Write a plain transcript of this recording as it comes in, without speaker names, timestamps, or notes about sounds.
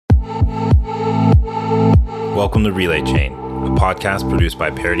Welcome to Relay Chain, a podcast produced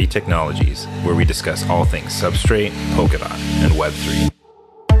by Parity Technologies, where we discuss all things Substrate, Polkadot, and Web3.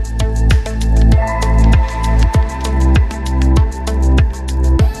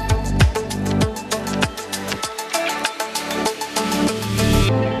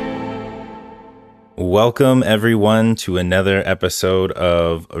 Welcome, everyone, to another episode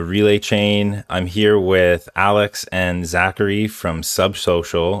of Relay Chain. I'm here with Alex and Zachary from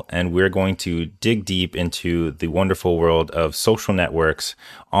Subsocial, and we're going to dig deep into the wonderful world of social networks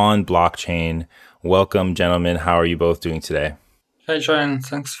on blockchain. Welcome, gentlemen. How are you both doing today? Hey, John.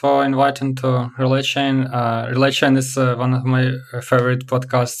 Thanks for inviting to Relay Chain. Relay Chain is one of my favorite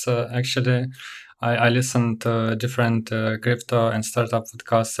podcasts, actually. I listen to different crypto and startup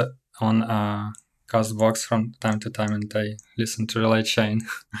podcasts on Castbox from time to time, and I listen to Relay Chain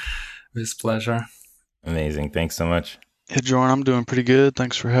with pleasure. Amazing. Thanks so much. Hey, Jordan, I'm doing pretty good.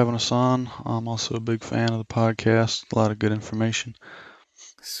 Thanks for having us on. I'm also a big fan of the podcast. A lot of good information.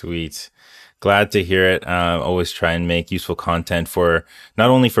 Sweet. Glad to hear it. Always try and make useful content for not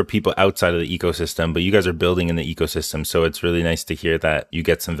only for people outside of the ecosystem, but you guys are building in the ecosystem. So it's really nice to hear that you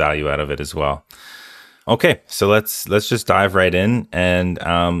get some value out of it as well. Okay, so let's just dive right in and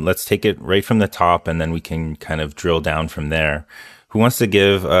let's take it right from the top, and then we can kind of drill down from there. Who wants to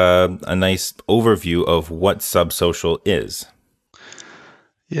give a nice overview of what Subsocial is?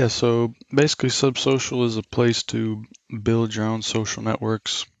 Yeah, so basically Subsocial is a place to build your own social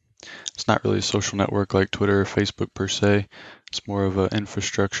networks. It's not really a social network like Twitter or Facebook per se. It's more of an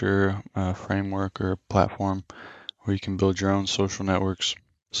infrastructure framework or platform where you can build your own social networks.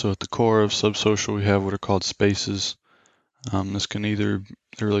 So at the core of Subsocial, we have what are called spaces. This can they're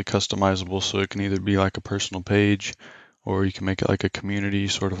really customizable, so it can either be like a personal page, or you can make it like a community,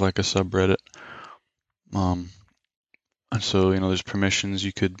 sort of like a subreddit. And so, there's permissions.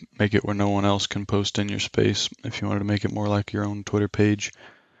 You could make it where no one else can post in your space if you wanted to make it more like your own Twitter page,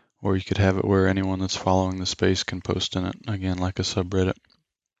 or you could have it where anyone that's following the space can post in it, again, like a subreddit.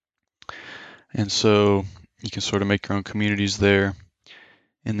 And so you can sort of make your own communities there.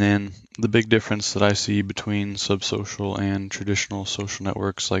 And then the big difference that I see between Subsocial and traditional social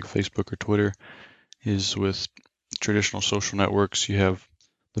networks like Facebook or Twitter is with traditional social networks, you have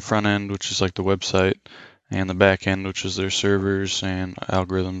the front end, which is like the website, and the back end, which is their servers and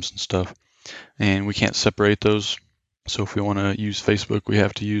algorithms and stuff. And we can't separate those. So if we want to use Facebook, we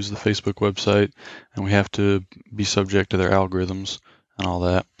have to use the Facebook website, and we have to be subject to their algorithms and all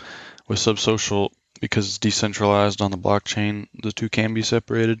that. With Subsocial, because it's decentralized on the blockchain, the two can be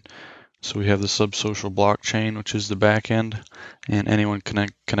separated. So we have the Subsocial blockchain, which is the back end, and anyone can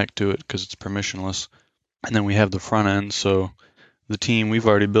connect to it because it's permissionless. And then we have the front end. So the team, we've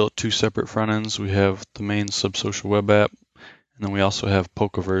already built two separate front ends. We have the main Subsocial web app, and then we also have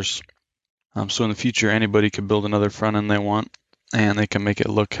Polkaverse. So in the future, anybody could build another front end they want, and they can make it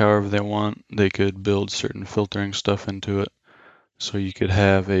look however they want. They could build certain filtering stuff into it. So you could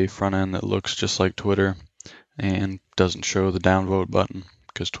have a front end that looks just like Twitter and doesn't show the downvote button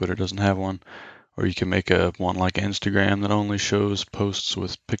because Twitter doesn't have one. Or you can make one like Instagram that only shows posts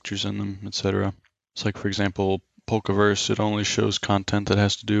with pictures in them, etc. It's like, for example, Polkaverse, it only shows content that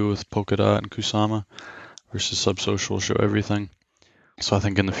has to do with Polkadot and Kusama, versus Subsocial will show everything. So I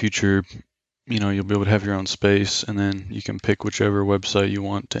think in the future, you'll be able to have your own space, and then you can pick whichever website you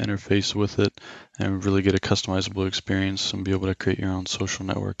want to interface with it and really get a customizable experience and be able to create your own social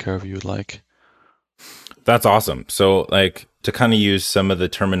network however you would like. That's awesome. So to kind of use some of the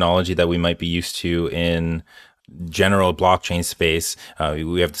terminology that we might be used to in general blockchain space,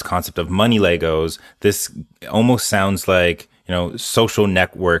 we have this concept of money Legos. This almost sounds like, social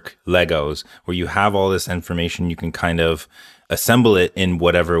network Legos, where you have all this information, you can kind of assemble it in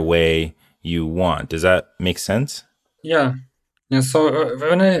whatever way you want. Does that make sense? Yeah. So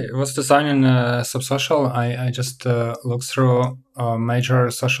when I was designing Subsocial, I just looked through major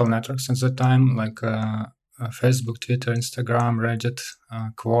social networks at the time, like Facebook, Twitter, Instagram, Reddit,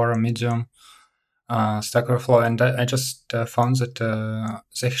 Quora, Medium, Stack Overflow, and I just found that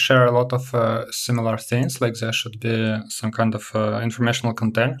they share a lot of similar things. Like there should be some kind of informational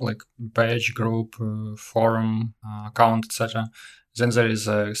content, like page, group, forum, account, etc. Then there is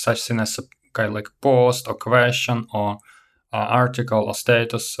such thing as a kind of like post or question or article or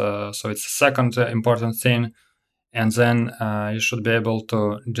status. So it's the second important thing. And then you should be able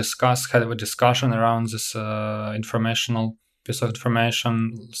to have a discussion around this informational piece of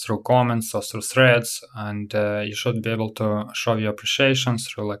information through comments or through threads. And you should be able to show your appreciation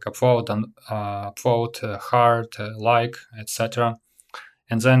through like upvote, heart, like, etc.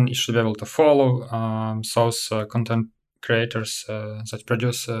 And then you should be able to follow those content creators that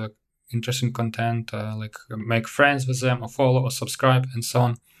produce interesting content, like make friends with them or follow or subscribe and so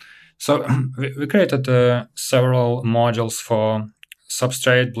on. So we created several modules for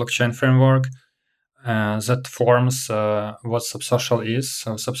Substrate blockchain framework that forms what Subsocial is.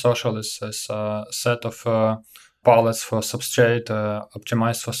 So Subsocial is a set of palettes for Substrate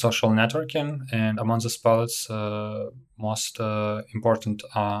optimized for social networking. And among these palettes, most important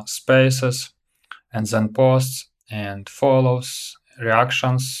are spaces, and then posts and follows,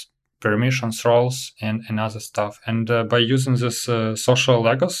 reactions, permissions, roles, and other stuff. And by using this social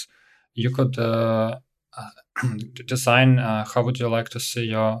Legos, you could design how would you like to see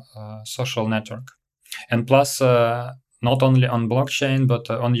your social network. And plus, not only on blockchain, but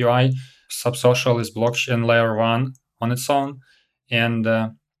on UI, Subsocial is blockchain layer 1 on its own. And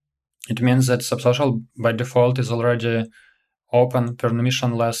it means that Subsocial by default is already open,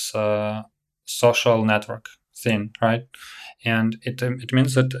 permissionless social network thing, right? And it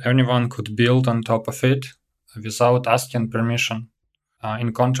means that anyone could build on top of it without asking permission,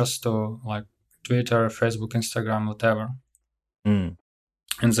 in contrast to like Twitter, Facebook, Instagram, whatever. Mm.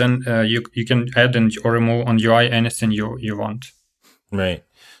 And then you can add or remove on UI anything you want. Right.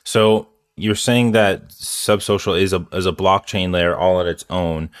 So you're saying that Subsocial is a blockchain layer all on its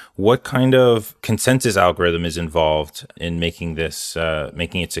own. What kind of consensus algorithm is involved in making this,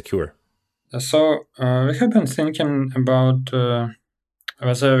 making it secure? So we have been thinking about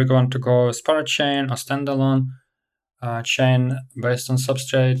whether we want to go with parachain or standalone chain based on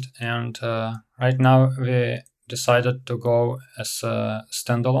Substrate. And right now we decided to go as a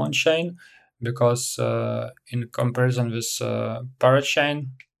standalone chain because in comparison with parachain,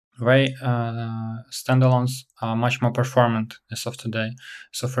 standalones are much more performant as of today.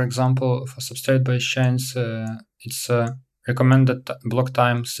 So for example, for Substrate-based chains, it's recommended block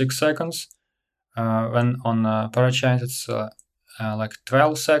time 6 seconds. When on parachains, it's like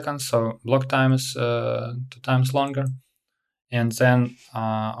 12 seconds, so block time is 2 times longer. And then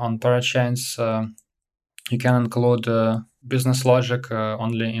on parachains, you can include business logic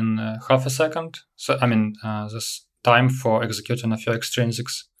only in half a second. So, I mean, this time for executing of your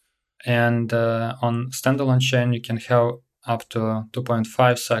extrinsics. And on standalone chain, you can have up to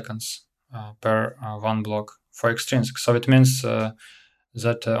 2.5 seconds per one block for extrinsics. So it means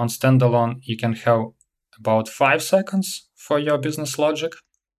that on standalone, you can have about 5 seconds for your business logic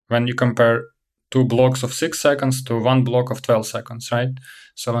when you compare 2 blocks of 6 seconds to 1 block of 12 seconds, right?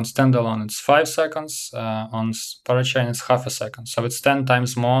 So on standalone, it's 5 seconds. On parachain, it's half a second. So it's 10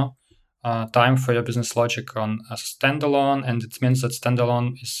 times more time for your business logic on a standalone. And it means that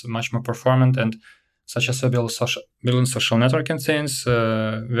standalone is much more performant. And such as we building social networking things,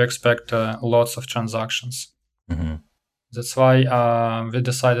 we expect lots of transactions. Mm-hmm. That's why we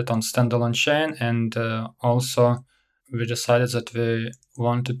decided on standalone chain, and also we decided that we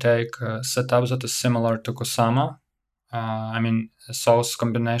want to take a setup that is similar to Kusama. I mean, a source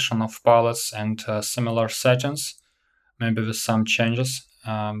combination of palettes and similar settings, maybe with some changes,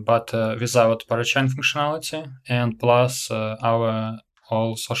 but without parachain functionality, and plus our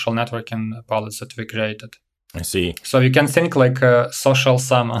all social networking palettes that we created. I see. So you can think like social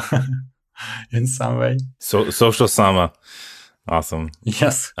Sama. In some way. So social Sama. Awesome.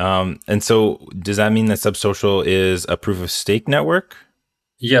 Yes. And so does that mean that Subsocial is a proof of stake network?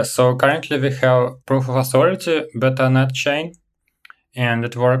 Yes. So currently we have proof of authority BetaNet chain, and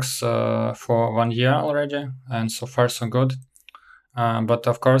it works for 1 year already, and so far so good. But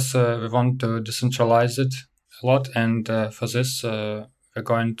of course we want to decentralize it a lot, and for this we're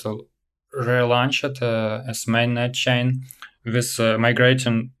going to relaunch it as mainnet chain with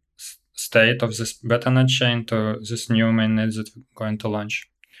migrating state of this BetaNet chain to this new mainnet that we're going to launch.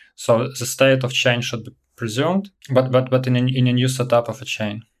 So the state of chain should be presumed, but in a new setup of a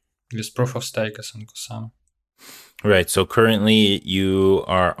chain with proof of stake as in Kusama. Right. So currently you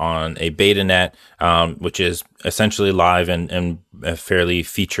are on a BetaNet, which is essentially live and fairly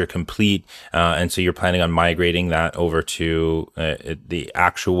feature complete. And so you're planning on migrating that over to the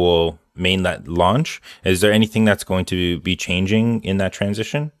actual mainnet launch. Is there anything that's going to be changing in that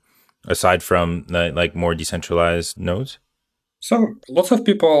transition, aside from the like more decentralized nodes? So lots of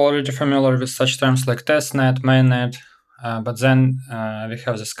people are already familiar with such terms like testnet, mainnet, but then we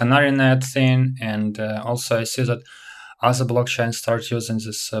have this canary net thing, and also I see that other blockchains start using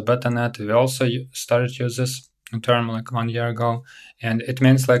this BetaNet. We also started to use this term like 1 year ago, and it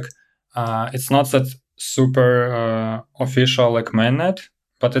means like it's not that super official like mainnet,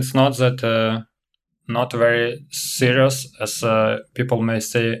 but it's not that not very serious as people may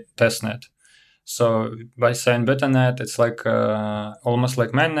say testnet. So by saying BetaNet, it's like almost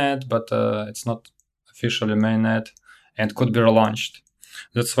like mainnet, but it's not officially mainnet and could be relaunched.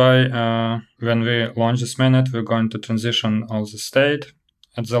 That's why when we launch this mainnet, we're going to transition all the state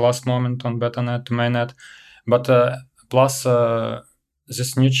at the last moment on BetaNet to mainnet. But plus,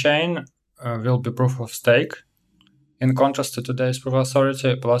 this new chain will be proof of stake, in contrast to today's proof of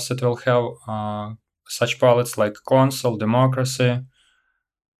authority. Plus, it will have such palettes like console, democracy,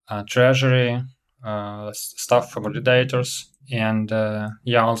 treasury, stuff for validators, and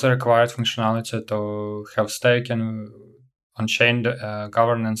all the required functionality to have stake and on-chain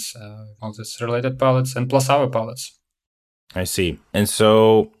governance, all these related palettes, and plus our palettes. I see. And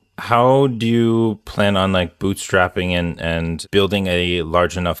so how do you plan on like bootstrapping and building a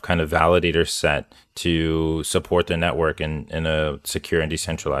large enough kind of validator set to support the network in a secure and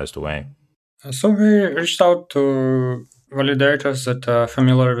decentralized way? So we reached out to validators that are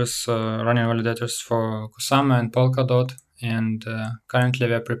familiar with running validators for Kusama and Polkadot, and currently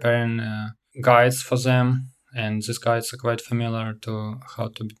we are preparing guides for them, and these guides are quite familiar to how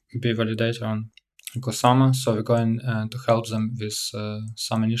to be a validator on Kusama, so we're going to help them with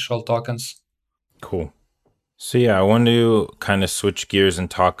some initial tokens. Cool. So yeah, I want to kind of switch gears and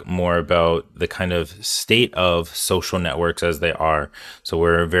talk more about the kind of state of social networks as they are. So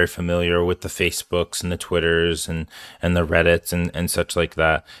we're very familiar with the Facebooks and the Twitters and the Reddits and such like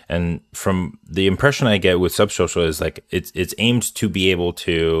that. And from the impression I get with Subsocial is like it's aimed to be able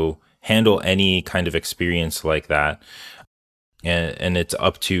to handle any kind of experience like that. And it's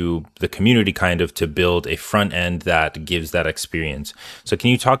up to the community kind of to build a front end that gives that experience. So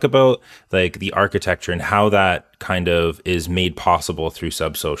can you talk about like the architecture and how that kind of is made possible through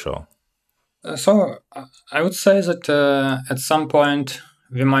Subsocial? So I would say that at some point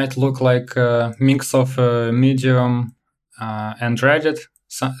we might look like a mix of Medium and Reddit.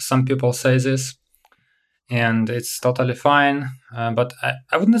 Some people say this, and it's totally fine. But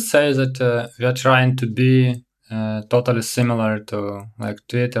I wouldn't say that we are trying to be totally similar to like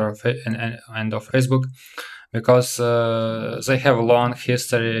Twitter and of Facebook, because they have a long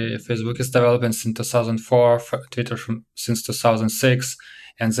history. Facebook is developing since 2004, Twitter since 2006,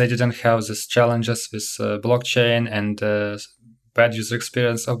 and they didn't have these challenges with blockchain and bad user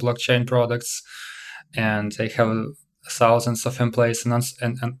experience of blockchain products, and they have thousands of employees and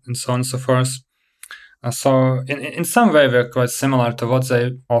so on and so forth. So in some way we're quite similar to what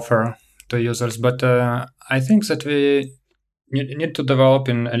they offer to users, but I think that we need to develop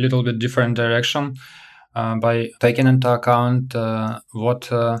in a little bit different direction by taking into account what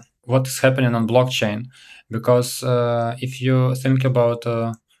is happening on blockchain. Because if you think about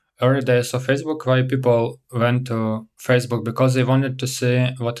early days of Facebook, why people went to Facebook, because they wanted to see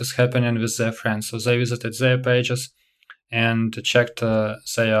what is happening with their friends. So they visited their pages and checked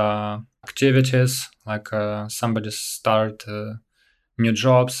their activities, like somebody start new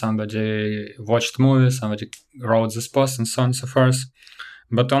jobs, somebody watched movies, somebody wrote this post, and so on and so forth.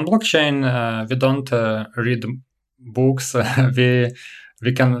 But on blockchain, we don't read books.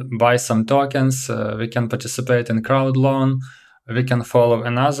 we can buy some tokens. We can participate in crowd loan. We can follow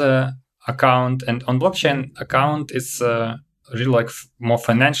another account. And on blockchain account, it's really like more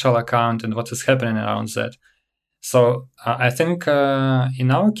financial account and what is happening around that. So I think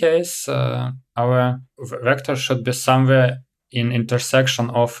in our case, our vector should be somewhere in intersection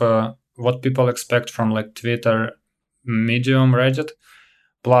of what people expect from like Twitter, Medium, Reddit,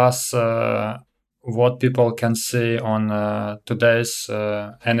 plus what people can see on today's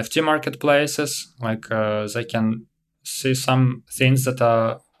NFT marketplaces. Like they can see some things that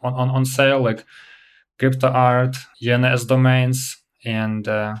are on sale, like crypto art, ENS domains, and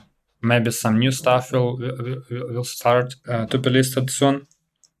maybe some new stuff will start to be listed soon.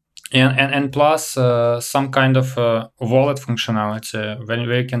 And plus some kind of wallet functionality when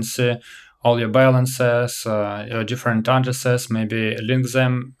we can see all your balances, your different addresses, maybe link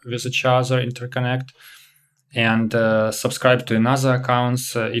them with each other, interconnect, and subscribe to another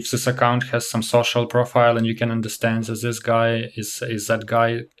accounts. If this account has some social profile and you can understand that this guy is that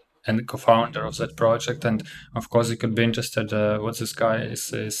guy and co-founder of that project, and of course you could be interested what this guy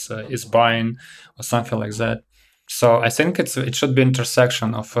is buying or something like that. So I think it should be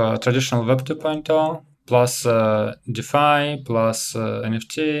intersection of traditional Web 2.0 plus DeFi plus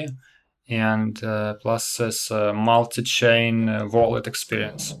NFT and plus this multi-chain wallet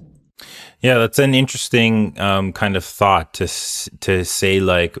experience. Yeah, that's an interesting kind of thought to say,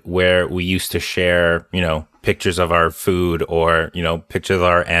 like, where we used to share, pictures of our food or, pictures of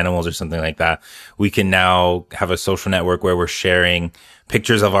our animals or something like that. We can now have a social network where we're sharing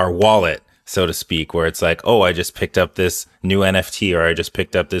pictures of our wallet, so to speak, where it's like, oh, I just picked up this new NFT or I just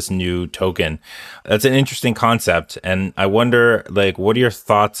picked up this new token. That's an interesting concept. And I wonder, like, what your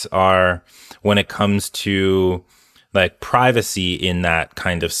thoughts are when it comes to like privacy in that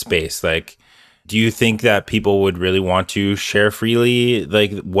kind of space? Like, do you think that people would really want to share freely,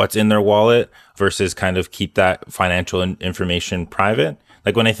 like what's in their wallet versus kind of keep that financial information private?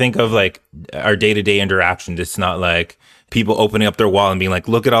 Like when I think of like our day-to-day interactions, it's not like people opening up their wallet and being like,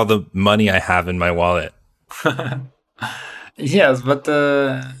 look at all the money I have in my wallet. Yes, but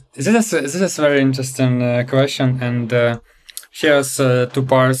this is a very interesting question, and here's two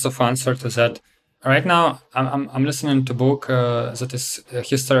parts of answer to that. Right now, I'm listening to a book that is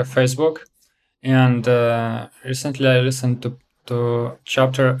History of Facebook, and recently I listened to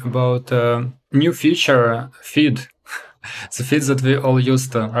chapter about new feature feed, the feed that we all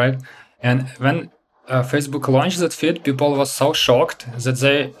used to, right? And when Facebook launched that feed, people was so shocked that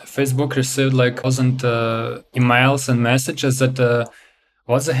Facebook received like 1,000 emails and messages that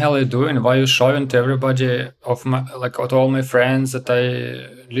what the hell are you doing? Why are you showing to everybody of my, like to all my friends that I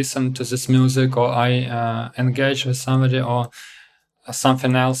listen to this music or I engage with somebody or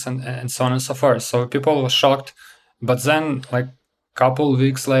something else and so on and so forth. So people were shocked, but then like couple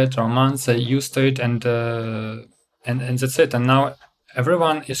weeks later or months they used to it and that's it. And now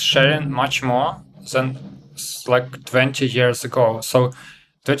everyone is sharing much more than like 20 years ago. So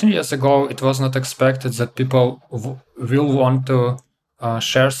 20 years ago, it was not expected that people will want to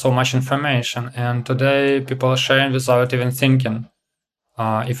share so much information. And today, people are sharing without even thinking.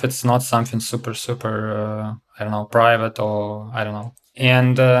 If it's not something super, I don't know, private or I don't know.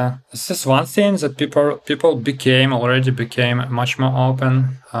 And this is one thing that people already became much more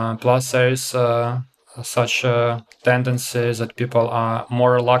open. Plus, there is such a tendency that people are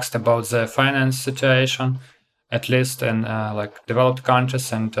more relaxed about the finance situation, at least in like developed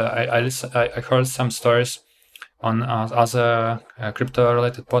countries. And I heard some stories on other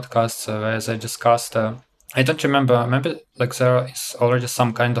crypto-related podcasts where they discussed. I don't remember. Maybe like there is already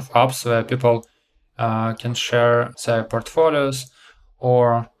some kind of apps where people can share their portfolios,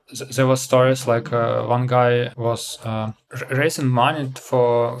 or there were stories like one guy was raising money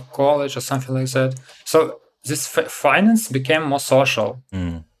for college or something like that. So this finance became more social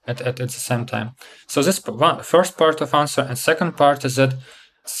at the same time. So this first part of answer, and second part is that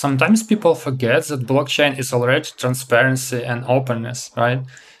sometimes people forget that blockchain is already transparency and openness, right?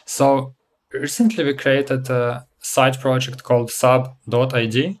 So recently we created a side project called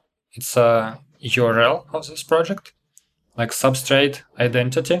sub.id. It's a URL of this project, like Substrate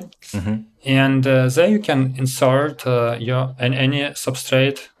identity. Mm-hmm. And there you can insert any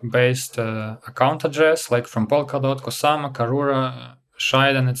Substrate-based account address, like from Polkadot, Kusama, Karura,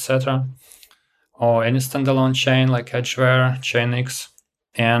 Shiden, etc., or any standalone chain like Edgeware, Chainx.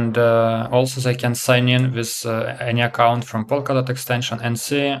 And also they can sign in with any account from Polkadot extension and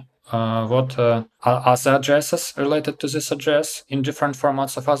see what are the addresses related to this address in different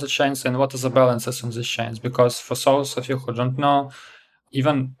formats of other chains and what are the balances on these chains. Because for those of you who don't know,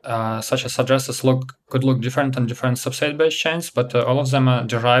 even such as addresses could look different on different substrate-based chains, but all of them are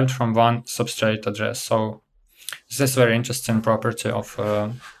derived from one substrate address. So this is a very interesting property of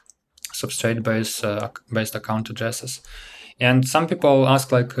substrate-based account addresses. And some people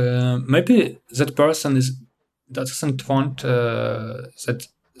ask, like, maybe that person doesn't want that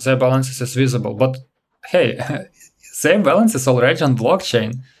their balances is visible. But hey, their balance is already on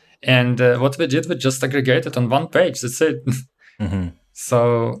blockchain. And what we did, we just aggregated on one page. That's it. Mm-hmm.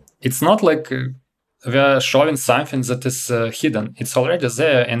 So it's not like we are showing something that is hidden. It's already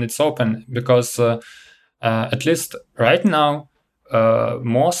there and it's open because at least right now,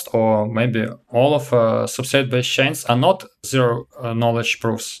 most or maybe all of substrate-based chains are not zero knowledge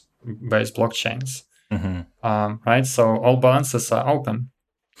proofs based blockchains. Mm-hmm. Right? So all balances are open.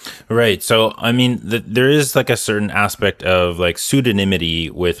 Right. So, I mean, there is like a certain aspect of like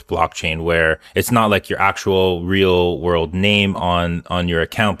pseudonymity with blockchain where it's not like your actual real world name on your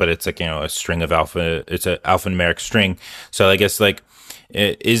account, but it's like, you know, a string of it's an alphanumeric string. So I guess like,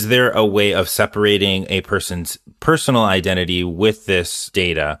 is there a way of separating a person's personal identity with this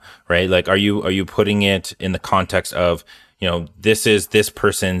data, right? Like, are you putting it in the context of, you know, this is this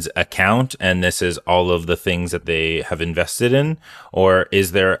person's account and this is all of the things that they have invested in? Or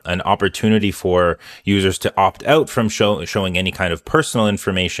is there an opportunity for users to opt out from showing any kind of personal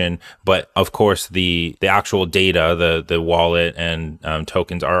information? But of course, the actual data, the wallet and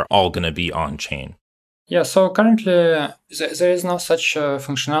tokens are all going to be on chain. Yeah, so currently there is no such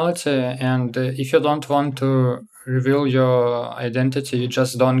functionality. And if you don't want to reveal your identity, you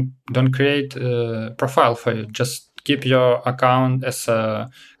just don't create a profile for you. Just keep your account as a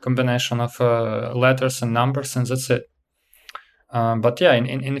combination of letters and numbers, and that's it. But yeah,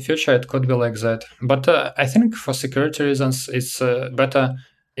 in the future, it could be like that. But I think for security reasons, it's better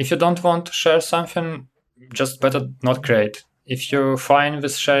if you don't want to share something just better not create. If you're fine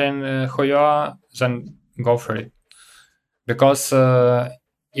with sharing who you are, then go for it. Because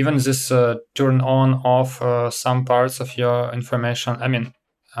even this turn on off some parts of your information, I mean,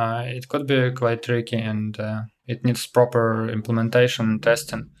 it could be quite tricky, and it needs proper implementation and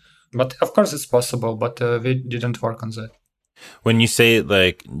testing. But of course it's possible, but we didn't work on that. When you say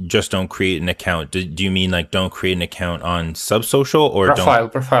like just don't create an account, do you mean like don't create an account on Subsocial or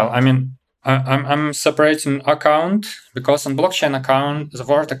profile? I mean, I'm separating account because on blockchain account the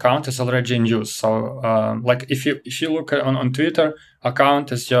word account is already in use. So like if you look on Twitter,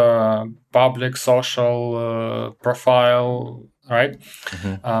 account is your public social profile, right?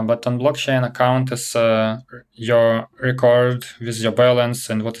 Mm-hmm. But on blockchain account is your record with your balance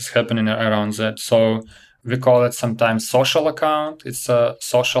and what is happening around that. So we call it sometimes social account. It's a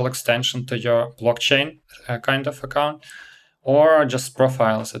social extension to your blockchain kind of account. Or just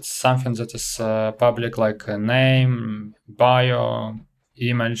profiles. It's something that is public, like a name, bio,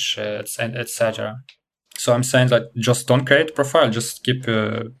 image, etc. So I'm saying that just don't create profile. Just keep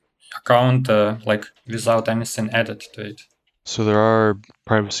account like without anything added to it. So there are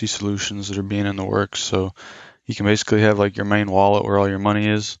privacy solutions that are being in the works. So you can basically have like your main wallet where all your money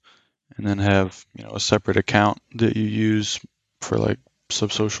is, and then have, you know, a separate account that you use for like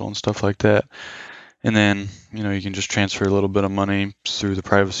Subsocial and stuff like that. And then, you know, you can just transfer a little bit of money through the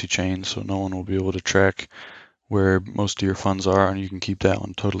privacy chain, so no one will be able to track where most of your funds are, and you can keep that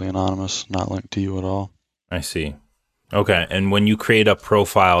one totally anonymous, not linked to you at all. I see. Okay. And when you create a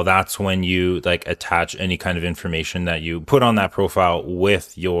profile, that's when you like attach any kind of information that you put on that profile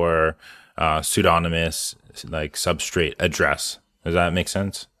with your pseudonymous like substrate address. Does that make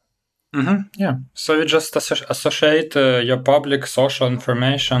sense? Mm-hmm. Yeah. So you just associate your public social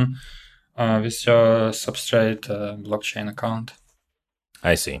information with your substrate blockchain account.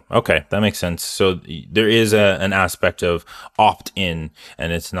 I see. Okay, that makes sense. So there is an aspect of opt-in,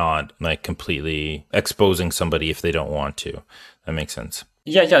 and it's not like completely exposing somebody if they don't want to. That makes sense.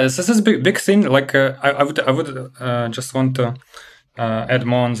 Yeah. This is a big thing. Like I would just want to add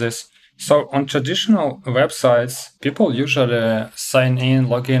more on this. So on traditional websites, people usually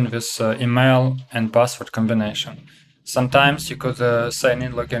log in with email and password combination. Sometimes you could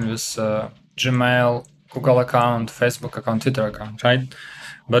log in with Gmail, Google account, Facebook account, Twitter account, right?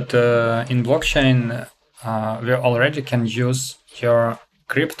 But in blockchain, we already can use your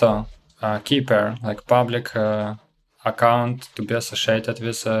crypto key pair, like public account, to be associated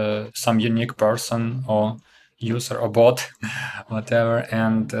with some unique person or user or bot, whatever,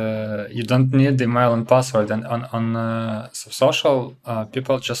 and you don't need the email and password. And on social,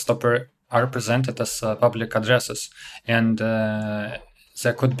 people just are represented as public addresses, and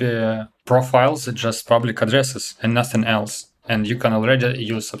there could be profiles that just public addresses and nothing else. And you can already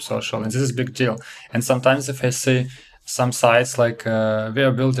use Subsocial, and this is a big deal. And sometimes if I see some sites like we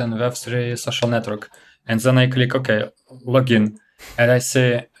are building Web3 social network, and then I click OK, login, and I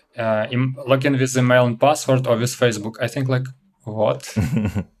say login with email and password or with Facebook, I think like, what?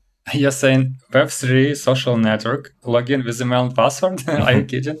 You're saying Web3 social network, login with email and password? Are you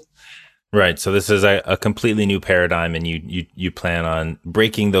kidding? Right. So this is a completely new paradigm, and you plan on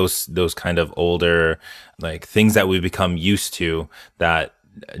breaking those kind of older like things that we've become used to that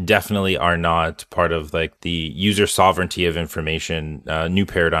definitely are not part of like the user sovereignty of information new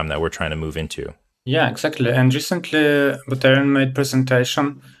paradigm that we're trying to move into. Yeah, exactly. And recently Buterin made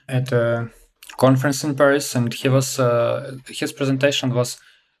presentation at a conference in Paris, and his presentation was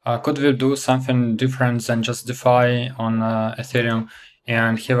could we do something different than just DeFi on Ethereum?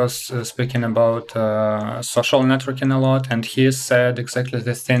 And he was speaking about social networking a lot, and he said exactly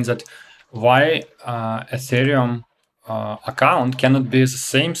this thing, that why Ethereum account cannot be the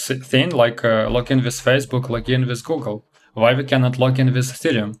same thing like login with Facebook, login with Google. Why we cannot log in with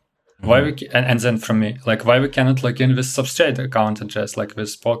Ethereum? Why we and then from me, like why we cannot log in with Substrate account address, like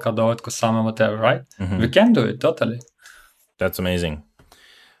with Polkadot, Kusama, whatever, right? We can do it totally. That's amazing.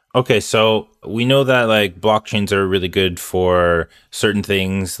 Okay, so we know that like blockchains are really good for certain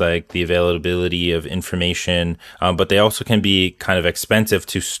things like the availability of information, but they also can be kind of expensive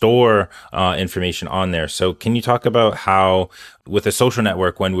to store information on there. So can you talk about how with a social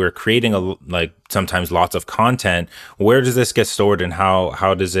network, when we're creating like sometimes lots of content, where does this get stored, and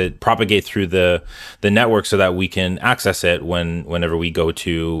how does it propagate through the network so that we can access it whenever we go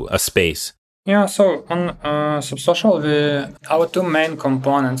to a space? Yeah, so on Subsocial, our two main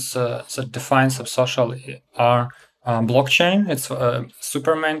components that define Subsocial are blockchain. It's a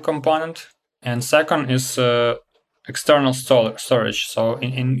super main component, and second is external storage. So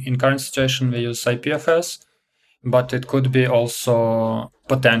in current situation, we use IPFS, but it could be also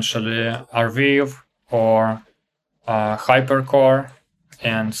potentially Arweave or hypercore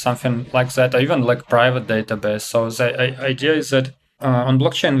and something like that, or even like private database. So the idea is that on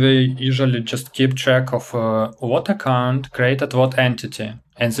blockchain, we usually just keep track of what account created what entity.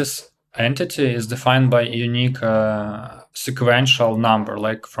 And this entity is defined by a unique sequential number,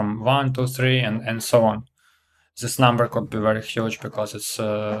 like from 1, 2, 3, and so on. This number could be very huge because it's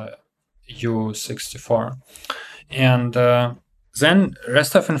U64. And then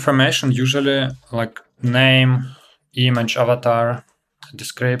rest of information, usually like name, image, avatar,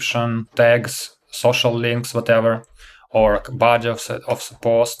 description, tags, social links, whatever, or body of the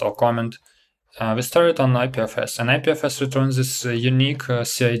post or comment. We store it on IPFS, and IPFS returns this unique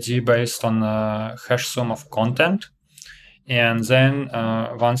CID based on hash sum of content. And then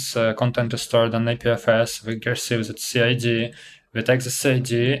once content is stored on IPFS, we receive that CID. We take the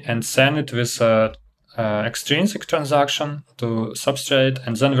CID and send it with extrinsic transaction to Substrate,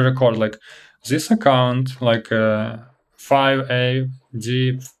 and then we record like this account, like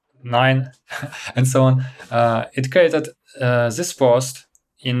 5AD9 and so on. It created this post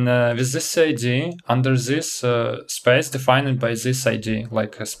in with this CID under this space defined by this ID,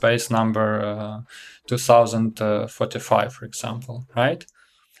 like a space number 2045, for example, right?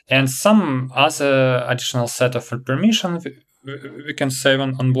 And some other additional set of permission we can save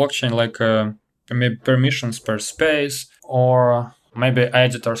on blockchain, like maybe permissions per space, or maybe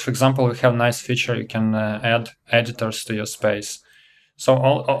editors. For example, we have a nice feature, you can add editors to your space. So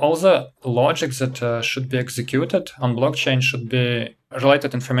all the logic that should be executed on blockchain should be,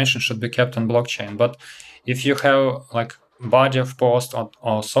 related information should be kept on blockchain. But if you have like body of post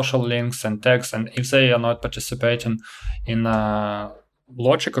or social links and tags, and if they are not participating in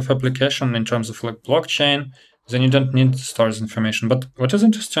logic of application in terms of like blockchain, then you don't need to store this information. But what is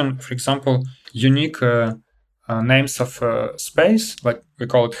interesting, for example, unique names of space, like we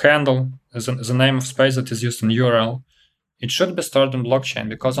call it handle, the name of space that is used in URL, it should be stored on blockchain,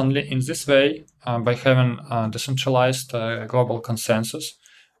 because only in this way, by having decentralized global consensus,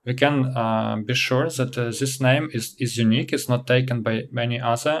 we can be sure that this name is unique, it's not taken by many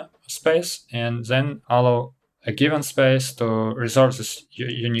other space, and then allow a given space to reserve this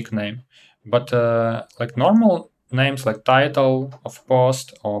unique name. But like normal names like title of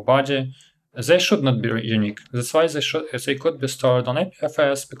post or body, they should not be unique. That's why they could be stored on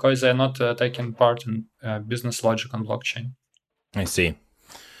IPFS, because they're not taking part in business logic on blockchain. I see.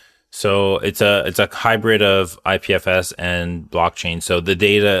 So it's a hybrid of IPFS and blockchain. So the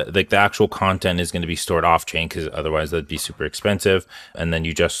data, like the actual content, is going to be stored off chain, because otherwise that'd be super expensive. And then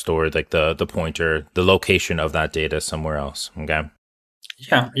you just store like the pointer, the location of that data somewhere else. Okay.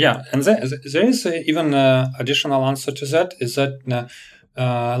 Yeah. And there is even additional answer to that, is that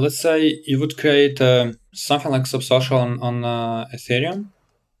let's say you would create something like Subsocial on Ethereum,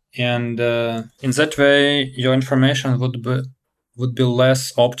 and in that way your information would be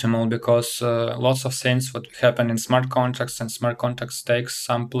less optimal, because lots of things would happen in smart contracts, and smart contracts takes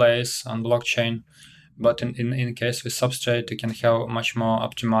some place on blockchain. But in case with Substrate, you can have a much more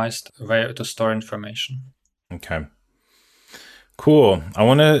optimized way to store information. Okay. Cool. I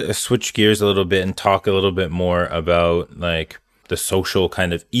want to switch gears a little bit and talk a little bit more about like the social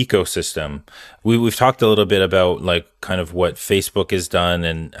kind of ecosystem. We've talked a little bit about like kind of what Facebook has done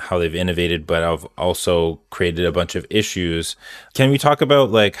and how they've innovated, but I've also created a bunch of issues. Can we talk about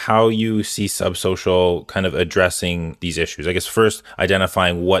like how you see Subsocial kind of addressing these issues? I guess first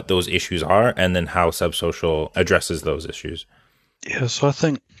identifying what those issues are, and then how Subsocial addresses those issues. Yeah, so I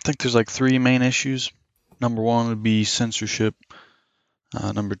think there's like three main issues. Number one would be censorship.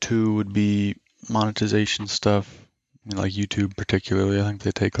 Number two would be monetization stuff. I mean, like YouTube particularly, I think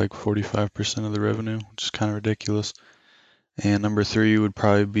they take like 45% of the revenue, which is kind of ridiculous. And number three would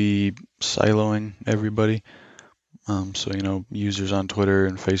probably be siloing everybody. So, users on Twitter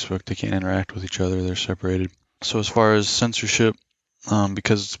and Facebook, they can't interact with each other, they're separated. So as far as censorship,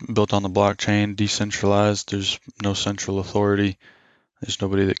 because it's built on the blockchain, decentralized, there's no central authority. There's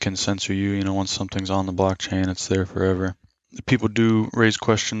nobody that can censor you. Once something's on the blockchain, it's there forever. People do raise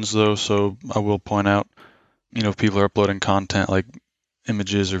questions though, so I will point out, if people are uploading content like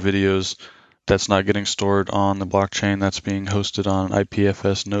images or videos, that's not getting stored on the blockchain, that's being hosted on an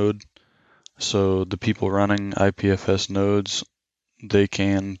IPFS node. So the people running IPFS nodes, they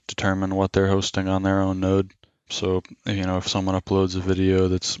can determine what they're hosting on their own node. So, if someone uploads a video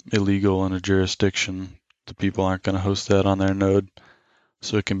that's illegal in a jurisdiction, the people aren't going to host that on their node.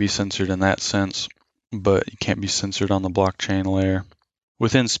 So it can be censored in that sense, but you can't be censored on the blockchain layer.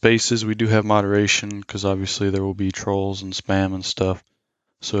 Within spaces, we do have moderation, because obviously there will be trolls and spam and stuff.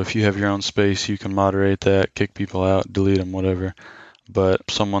 So if you have your own space, you can moderate that, kick people out, delete them, whatever. but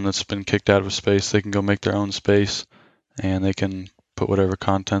someone that's been kicked out of a space, they can go make their own space and they can put whatever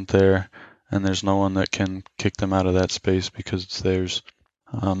content there, and there's no one that can kick them out of that space because it's theirs.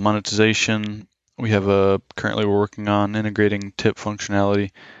 Monetization, currently we're working on integrating tip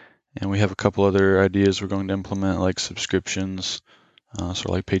functionality, and we have a couple other ideas we're going to implement, like subscriptions, sort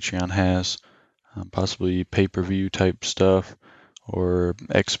of like Patreon has, possibly pay-per-view type stuff, or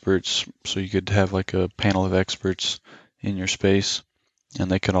experts, so you could have like a panel of experts in your space,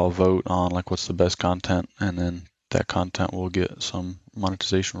 and they can all vote on like what's the best content, and then that content will get some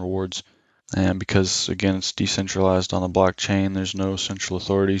monetization rewards. And because, again, it's decentralized on the blockchain, there's no central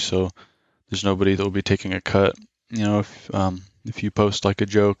authority, so there's nobody that will be taking a cut. If you post like a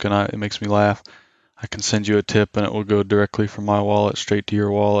joke and it makes me laugh, I can send you a tip and it will go directly from my wallet straight to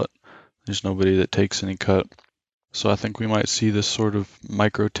your wallet. There's nobody that takes any cut. So I think we might see this sort of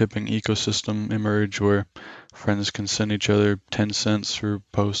micro-tipping ecosystem emerge where friends can send each other 10 cents for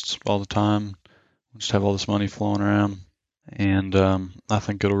posts all the time, just have all this money flowing around. And I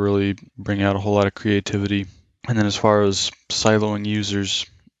think it'll really bring out a whole lot of creativity. And then as far as siloing users,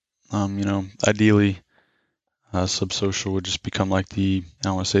 ideally, Subsocial would just become like I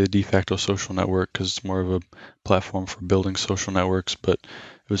don't want to say the de facto social network because it's more of a platform for building social networks, but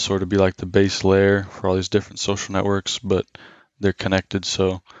it would sort of be like the base layer for all these different social networks, but they're connected.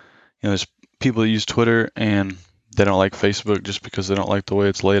 So, there's people that use Twitter and they don't like Facebook just because they don't like the way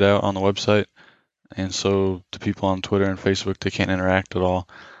it's laid out on the website. And so the people on Twitter and Facebook, they can't interact at all.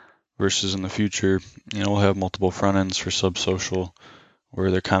 Versus in the future, we'll have multiple front ends for Subsocial where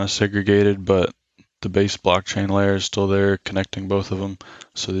they're kind of segregated, but the base blockchain layer is still there connecting both of them,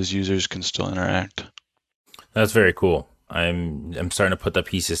 so these users can still interact. That's very cool. I'm starting to put the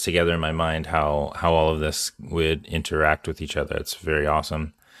pieces together in my mind how all of this would interact with each other. It's very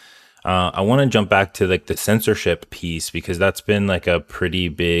awesome. I want to jump back to like the censorship piece because that's been like a pretty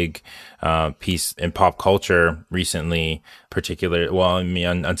big piece in pop culture recently,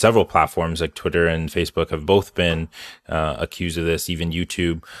 on several platforms like Twitter and Facebook have both been accused of this, even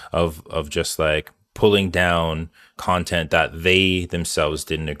YouTube, of just like pulling down content that they themselves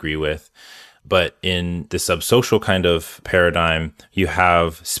didn't agree with. But in the Subsocial kind of paradigm, you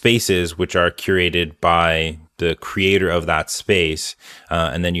have spaces which are curated by the creator of that space,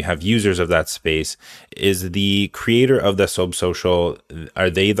 and then you have users of that space. Is the creator of the Subsocial, are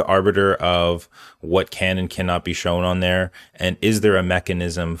they the arbiter of what can and cannot be shown on there? And is there a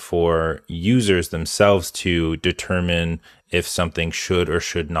mechanism for users themselves to determine if something should or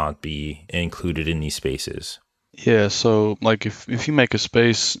should not be included in these spaces? Yeah, so like if you make a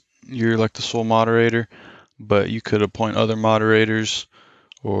space, you're like the sole moderator, but you could appoint other moderators,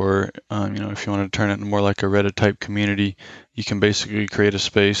 or if you want to turn it into more like a Reddit type community, you can basically create a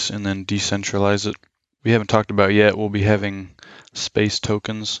space and then decentralize it. We haven't talked about yet, we'll be having space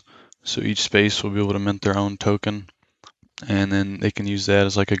tokens, so each space will be able to mint their own token, and then they can use that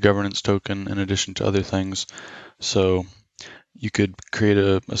as like a governance token in addition to other things. So you could create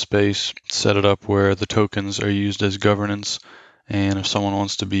a space, set it up where the tokens are used as governance. And if someone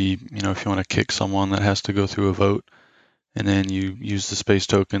wants to if you want to kick someone, that has to go through a vote. And then you use the space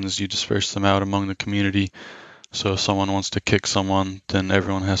tokens, you disperse them out among the community. So if someone wants to kick someone, then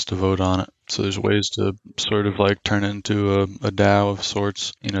everyone has to vote on it. So there's ways to sort of like turn it into a DAO of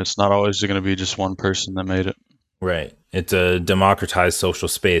sorts. It's not always going to be just one person that made it. Right. It's a democratized social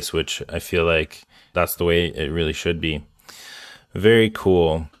space, which I feel like that's the way it really should be. Very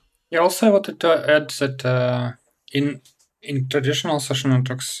cool. Yeah, also I wanted to add that in traditional social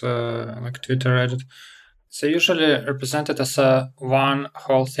networks like Twitter, Reddit, they're usually represented as one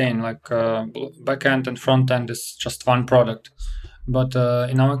whole thing, like backend and front end is just one product. But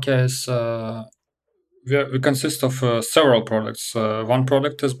in our case, we consist of several products. One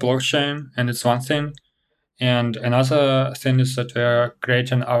product is blockchain, and it's one thing. And another thing is that we are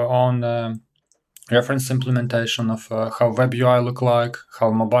creating our own reference implementation of how web UI look like,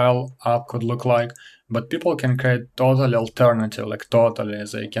 how mobile app could look like. But people can create totally alternative,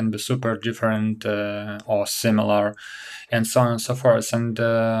 they can be super different or similar, and so on and so forth. And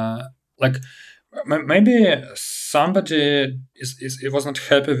maybe somebody it was not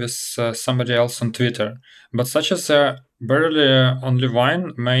happy with somebody else on Twitter, but such as there barely only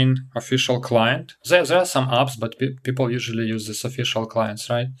one main official client. There are some apps, but people usually use this official clients,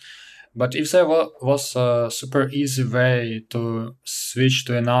 right? But if there was a super easy way to switch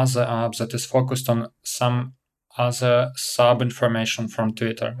to another app that is focused on some other sub information from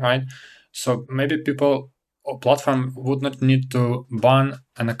Twitter, right? So maybe people or platform would not need to ban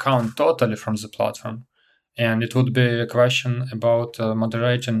an account totally from the platform. And it would be a question about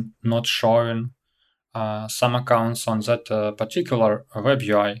moderating, not showing some accounts on that particular web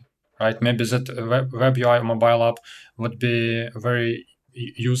UI, right? Maybe that web UI mobile app would be very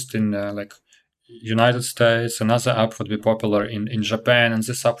used in like United States. Another app would be popular in Japan, and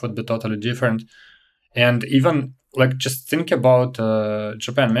this app would be totally different. And even like just think about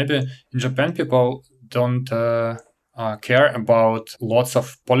Japan. Maybe in Japan people don't care about lots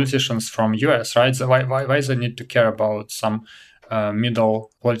of politicians from US, right? So why they need to care about some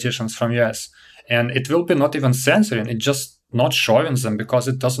middle politicians from US? And it will be not even censoring; it just not showing them because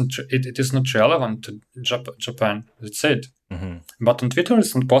it doesn't. It is not relevant to Japan. That's it. Mm-hmm. But on Twitter,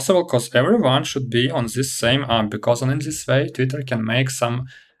 it's not possible because everyone should be on this same app because in this way, Twitter can make some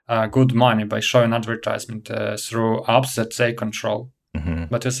good money by showing advertisement through apps that they control. Mm-hmm.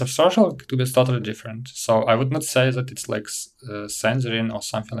 But with social, it will be totally different. So I would not say that it's like censoring or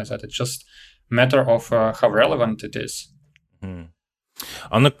something like that. It's just matter of how relevant it is. Mm-hmm.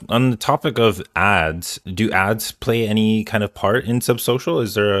 On the topic of ads, do ads play any kind of part in Subsocial?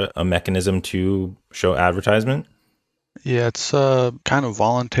 Is there a mechanism to show advertisement? Yeah, it's kind of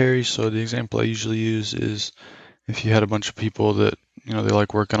voluntary. So the example I usually use is if you had a bunch of people that, they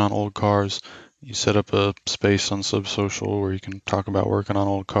like working on old cars, you set up a space on Subsocial where you can talk about working on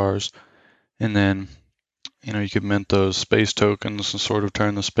old cars. And then, you could mint those space tokens and sort of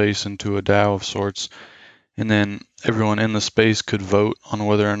turn the space into a DAO of sorts. And then everyone in the space could vote on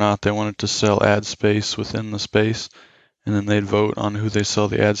whether or not they wanted to sell ad space within the space. And then they'd vote on who they sell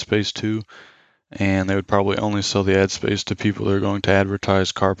the ad space to. And they would probably only sell the ad space to people that are going to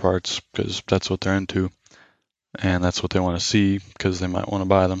advertise car parts because that's what they're into. And that's what they want to see because they might want to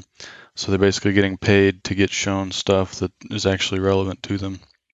buy them. So they're basically getting paid to get shown stuff that is actually relevant to them.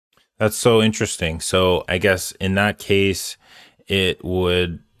 That's so interesting. So I guess in that case, it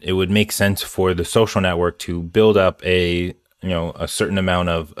would make sense for the social network to build up a certain amount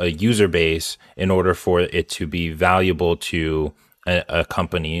of a user base in order for it to be valuable to a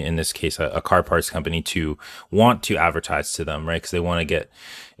company, in this case, a car parts company, to want to advertise to them, right? Because they want to get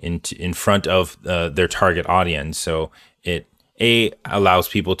in front of their target audience. So it allows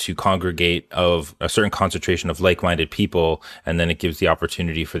people to congregate of a certain concentration of like-minded people, and then it gives the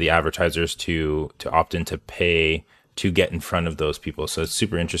opportunity for the advertisers to opt in to pay to get in front of those people. So it's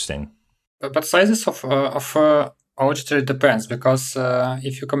super interesting. But sizes of auditor depends because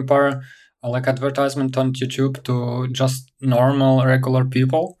if you compare like advertisement on YouTube to just normal regular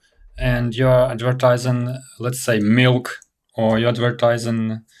people, and you're advertising, let's say, milk, or you're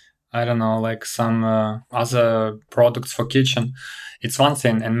advertising, I don't know, like some other products for kitchen, it's one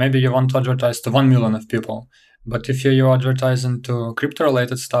thing, and maybe you want to advertise to 1 million of people. But if you're advertising to crypto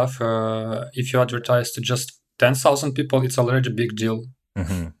related stuff, if you advertise to just 10,000 people, it's already a big deal.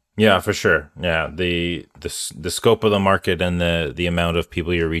 Mm-hmm. Yeah, for sure. Yeah, the scope of the market and the amount of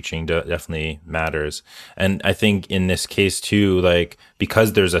people you're reaching definitely matters. And I think in this case too, like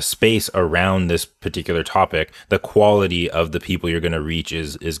because there's a space around this particular topic, the quality of the people you're going to reach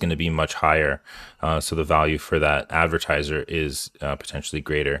is going to be much higher. So the value for that advertiser is potentially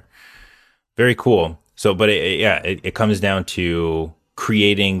greater. Very cool. So, but it comes down to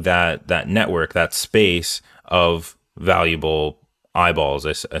creating that network, that space of valuable eyeballs,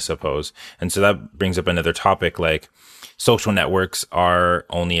 I suppose. And so that brings up another topic, like social networks are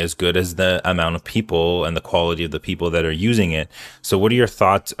only as good as the amount of people and the quality of the people that are using it. So what are your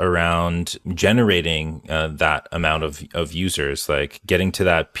thoughts around generating that amount of users, like getting to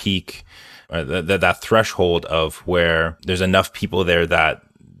that peak, that threshold of where there's enough people there that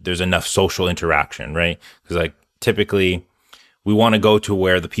there's enough social interaction, right? Because like typically we want to go to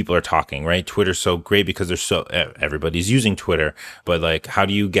where the people are talking, right? Twitter's so great because everybody's using Twitter, but like, how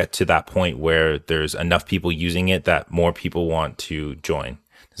do you get to that point where there's enough people using it that more people want to join?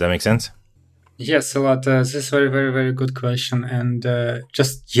 Does that make sense? Yes, a lot. This is very, very, very good question. And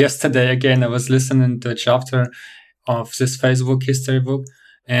just yesterday, again, I was listening to a chapter of this Facebook history book,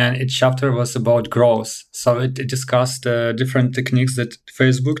 and each chapter was about growth. So it discussed different techniques that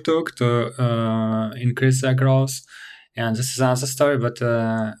Facebook took to increase their growth. And this is another story, but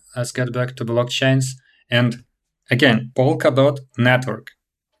let's get back to blockchains. And again, Polkadot network,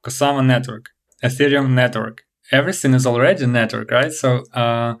 Kusama network, Ethereum network. Everything is already a network, right? So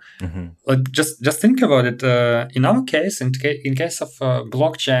just think about it. In our case, in case of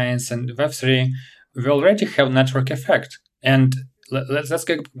blockchains and Web3, we already have network effect. And let's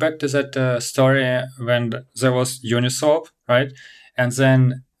get back to that story when there was Uniswap, right? And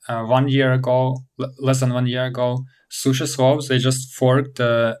then 1 year ago, less than 1 year ago, SushiSwap, they just forked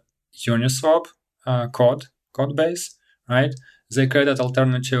the Uniswap code base, right? They created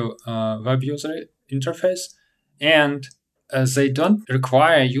alternative web user interface, and they don't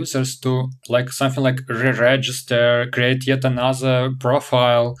require users to something like re-register, create yet another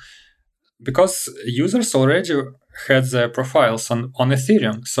profile, because users already had their profiles on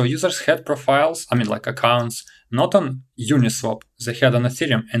Ethereum. So users had profiles, accounts, not on Uniswap, they had on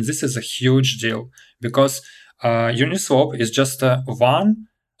Ethereum. And this is a huge deal because Uniswap is just one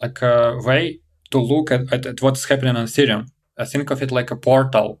way to look at what's happening on Ethereum. I think of it like a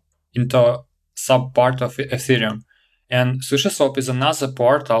portal into sub part of Ethereum. And SushiSwap is another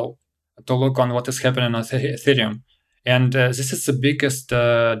portal to look on what is happening on Ethereum. And this is the biggest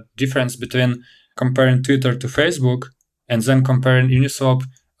difference between comparing Twitter to Facebook and then comparing Uniswap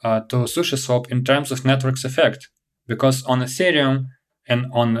to SushiSwap in terms of network's effect. Because on Ethereum and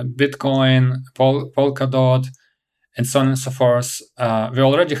on Bitcoin, Polkadot, and so on and so forth, we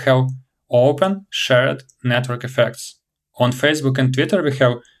already have open, shared network effects. On Facebook and Twitter, we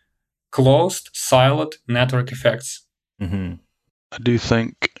have closed, siloed network effects. Mm-hmm. I do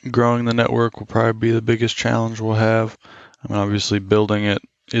think growing the network will probably be the biggest challenge we'll have. I mean, obviously building it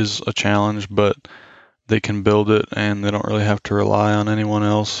is a challenge, but they can build it and they don't really have to rely on anyone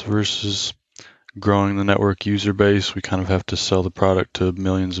else versus growing the network user base. We kind of have to sell the product to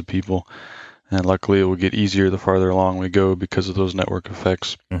millions of people. And luckily it will get easier the farther along we go because of those network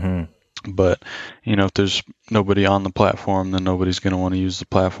effects. Mm-hmm. But, if there's nobody on the platform, then nobody's going to want to use the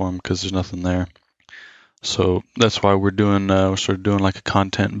platform because there's nothing there. So that's why we're sort of doing like a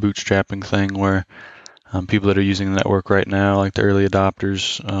content bootstrapping thing where people that are using the network right now, like the early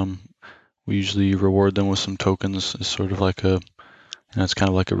adopters, we usually reward them with some tokens. It's sort of like it's kind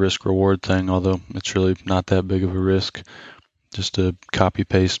of like a risk reward thing, although it's really not that big of a risk, just to copy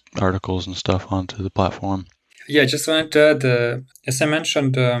paste articles and stuff onto the platform. Yeah, I just wanted to add, as I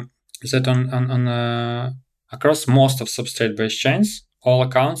mentioned, that on across most of substrate-based chains, all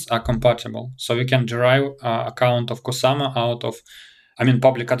accounts are compatible. So we can derive account of Kusama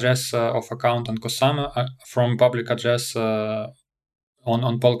public address of account on Kusama from public address on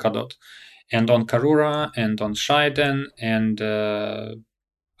Polkadot, and on Karura, and on Shiden, and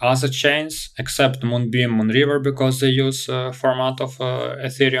other chains, except Moonbeam, Moonriver, because they use format of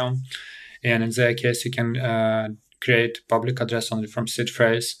Ethereum. And in their case, you can create public address only from seed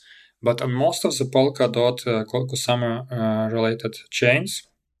phrase. But on most of the Polkadot Kusama related chains,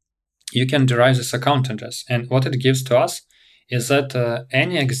 you can derive this account address. And what it gives to us is that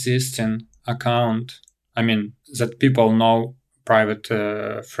any existing account, that people know private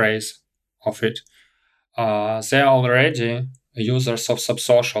phrase of it, they are already users of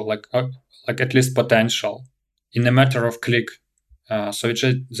Subsocial, like at least potential, in a matter of click. So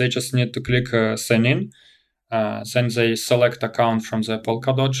they just need to click sign in. Then they select account from the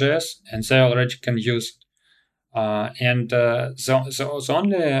Polkadot.js, and they already can use it. The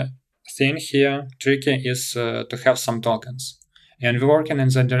only thing here tricky is to have some tokens. And we're working in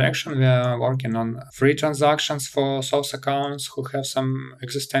that direction. We are working on free transactions for source accounts who have some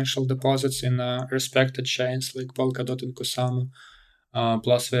existential deposits in respected chains like Polkadot and Kusama.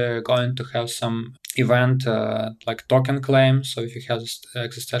 Plus, we're going to have some event like token claim. So if you have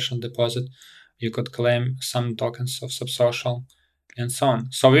existential deposit, you could claim some tokens of Subsocial and so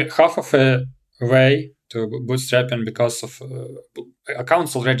on. So we half of a way to bootstrapping because of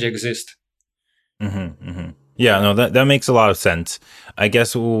accounts already exist. Mm-hmm, mm-hmm. Yeah, no, that makes a lot of sense. I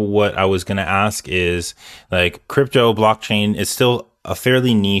guess what I was going to ask is, like, crypto blockchain is still a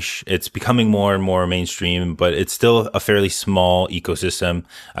fairly niche. It's becoming more and more mainstream, but it's still a fairly small ecosystem.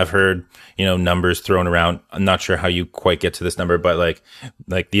 I've heard, numbers thrown around. I'm not sure how you quite get to this number, but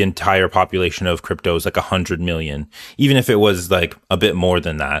like the entire population of crypto is like 100 million. Even if it was like a bit more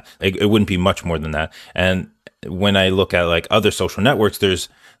than that, it wouldn't be much more than that. And when I look at like other social networks, there's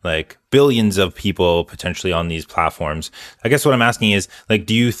like billions of people potentially on these platforms. I guess what I'm asking is, like,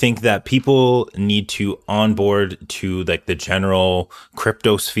 do you think that people need to onboard to like the general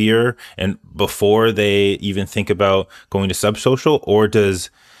crypto sphere and before they even think about going to Subsocial, or does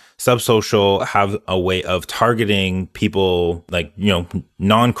Subsocial have a way of targeting people like,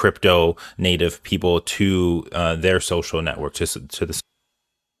 non-crypto native people to their social network, to the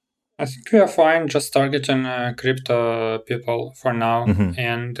I think we are fine just targeting crypto people for now. Mm-hmm.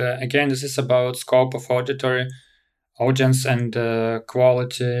 And again, this is about scope of auditory audience and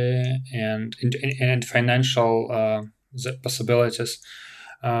quality and financial the possibilities.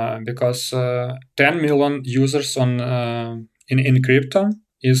 Because 10 million users on in crypto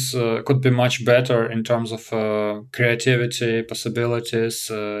is could be much better in terms of creativity,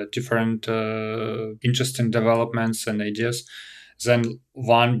 possibilities, different interesting developments and ideas than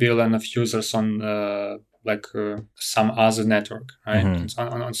 1 billion of users on like some other network, right? Mhm.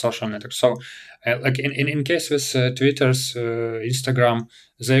 On social network. So, like in case with Twitter's Instagram,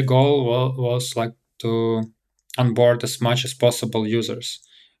 their goal was like to onboard as much as possible users.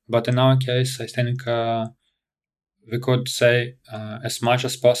 But in our case, I think we could say as much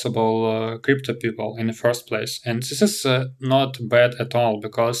as possible crypto people in the first place. And this is not bad at all,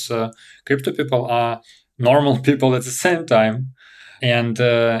 because crypto people are normal people at the same time. And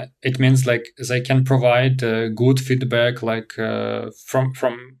it means like they can provide good feedback, like from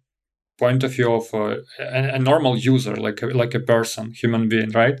point of view of a normal user, like a person, human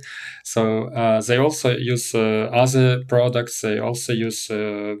being, right? So they also use other products. They also use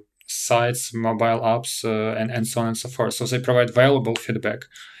sites, mobile apps, and so on and so forth. So they provide valuable feedback,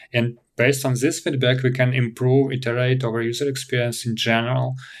 and based on this feedback, we can improve, iterate our user experience in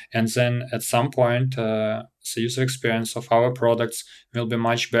general, and then at some point, the user experience of our products will be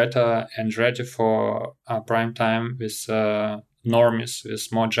much better and ready for prime time with normies, with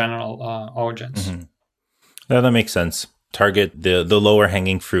more general audience. Mhm. Yeah, that makes sense. Target the lower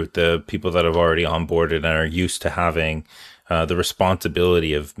hanging fruit, the people that have already onboarded and are used to having the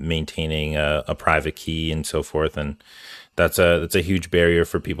responsibility of maintaining a private key and so forth. And that's a huge barrier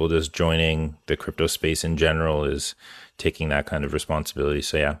for people just joining the crypto space in general, is taking that kind of responsibility.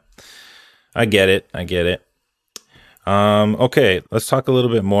 So yeah, I get it. Okay, let's talk a little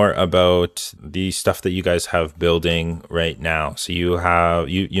bit more about the stuff that you guys have building right now. So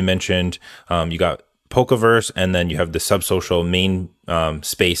you mentioned you got Polkaverse, and then you have the Subsocial main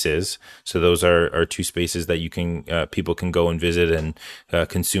spaces. So those are two spaces that you can people can go and visit and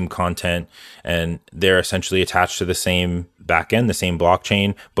consume content, and they're essentially attached to the same backend, the same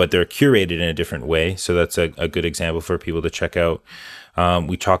blockchain, but they're curated in a different way. So that's a good example for people to check out.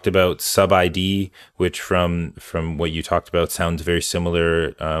 We talked about Sub ID, which from what you talked about sounds very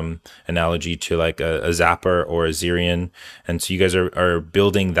similar analogy to like a Zapper or a Zerion. And so you guys are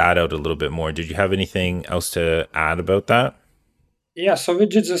building that out a little bit more. Did you have anything else to add about that? Yeah, so we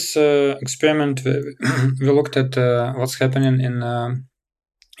did this experiment. We looked at what's happening in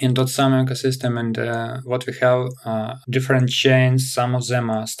 .sum ecosystem, and what we have different chains. Some of them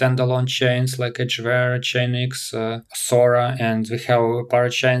are standalone chains like Edgeware, Chainix, Sora, and we have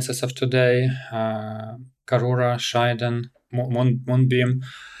parachains as of today, Karura, Shiden, Moonbeam.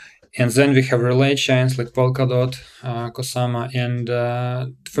 And then we have relay chains like Polkadot, Kusama. And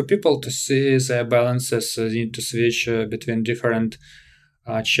for people to see their balances, they need to switch between different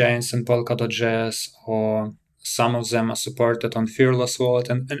chains in Polkadot.js, or some of them are supported on Fearless Wallet.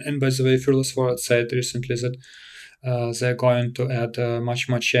 And by the way, Fearless Wallet said recently that they're going to add much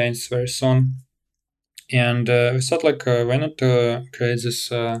more chains very soon. And we thought, like, why not create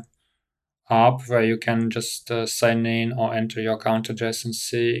this app where you can just sign in or enter your account address and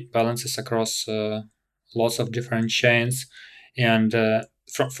see balances across lots of different chains. And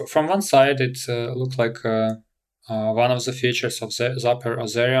from one side, it looked like one of the features of Zapper or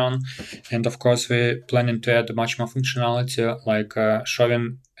Zerion. And of course, we're planning to add much more functionality, like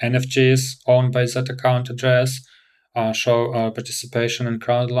showing NFTs owned by that account address, show participation in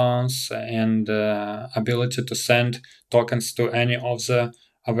crowd loans, and ability to send tokens to any of the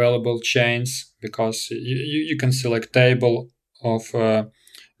available chains, because you can select table of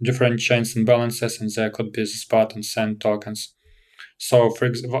different chains and balances, and there could be this button send tokens. So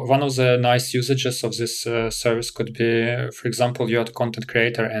for one of the nice usages of this service could be, for example, you're a content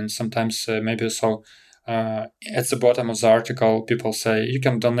creator, and sometimes maybe so at the bottom of the article people say you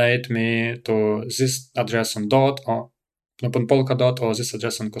can donate me to this address on Dot or on Polkadot, or this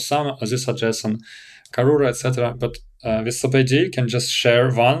address on Kusama, or this address on Karura, etc. But with SubID, you can just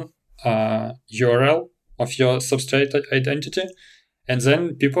share one URL of your substrate identity, and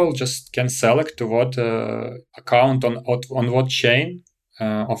then people just can select to what account on what chain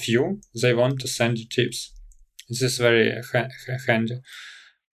of you they want to send you tips. This is very handy.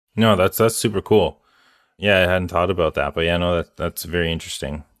 No, that's super cool. Yeah, I hadn't thought about that, but yeah, no, that's very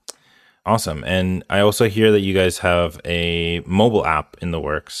interesting. Awesome. And I also hear that you guys have a mobile app in the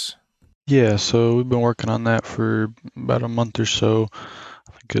works. Yeah, so we've been working on that for about a month or so.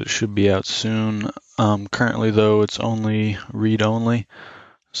 I think it should be out soon. Currently, though, it's only read only.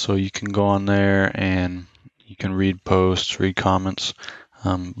 So you can go on there and you can read posts, read comments,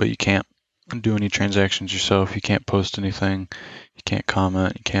 but you can't do any transactions yourself. You can't post anything. You can't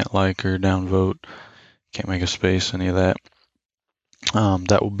comment. You can't like or downvote. You can't make a space, any of that.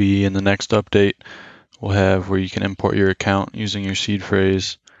 That will be in the next update. We'll have where you can import your account using your seed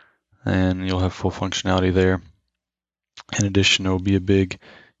phrase, and you'll have full functionality there. In addition, there will be a big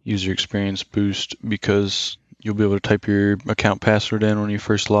user experience boost because you'll be able to type your account password in when you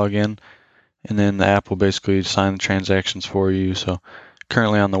first log in, and then the app will basically sign the transactions for you. So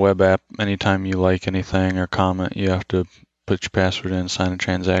currently on the web app, anytime you like anything or comment, you have to put your password in, sign a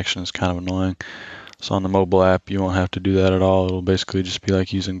transaction. It's kind of annoying. So on the mobile app, you won't have to do that at all. It'll basically just be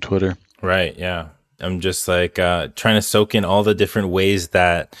like using Twitter. Right. Yeah. I'm just like trying to soak in all the different ways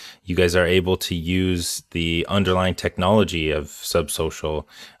that you guys are able to use the underlying technology of Subsocial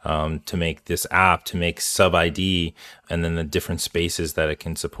to make this app, to make Sub ID, and then the different spaces that it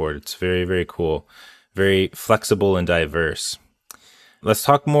can support. It's very, very cool, very flexible and diverse. Let's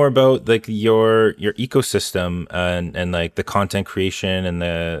talk more about like your ecosystem and like the content creation and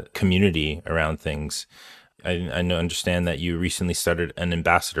the community around things. I know, understand that you recently started an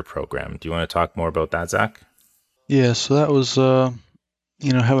ambassador program. Do you want to talk more about that, Zach? Yeah, so that was,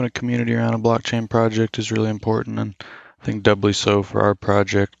 having a community around a blockchain project is really important, and I think doubly so for our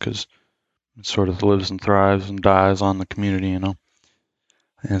project because it sort of lives and thrives and dies on the community.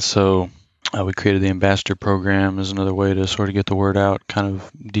 And so we created the ambassador program as another way to sort of get the word out, kind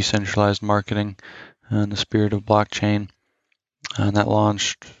of decentralized marketing in the spirit of blockchain. And that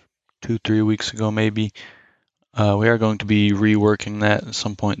launched 2-3 weeks ago, maybe. We are going to be reworking that at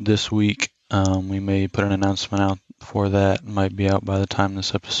some point this week. We may put an announcement out for that. It might be out by the time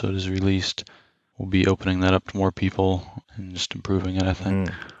this episode is released. We'll be opening that up to more people and just improving it, I think.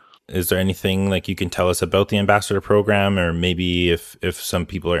 Is there anything like you can tell us about the ambassador program, or maybe if some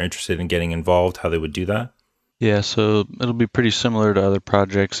people are interested in getting involved, how they would do that? Yeah, so it'll be pretty similar to other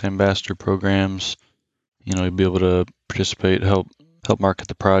projects, ambassador programs. You'll be able to participate, help market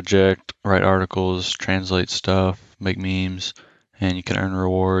the project, write articles, translate stuff, make memes, and you can earn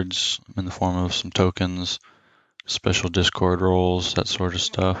rewards in the form of some tokens, special Discord roles, that sort of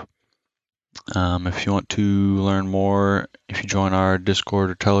stuff. If you want to learn more, if you join our Discord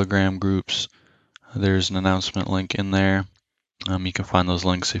or Telegram groups, there's an announcement link in there. You can find those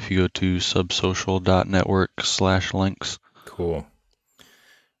links if you go to subsocial.network/links. Cool.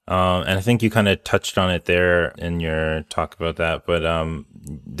 And I think you kind of touched on it there in your talk about that, but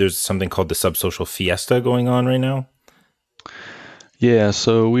there's something called the Subsocial Fiesta going on right now. Yeah,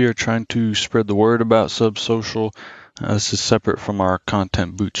 so we are trying to spread the word about Subsocial. This is separate from our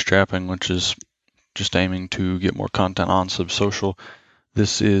content bootstrapping, which is just aiming to get more content on Subsocial.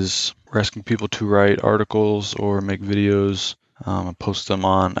 We're asking people to write articles or make videos, post them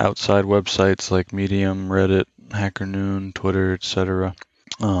on outside websites like Medium, Reddit, HackerNoon, Twitter, etc.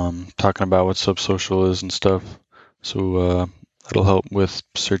 Talking about what Subsocial is and stuff. So that'll help with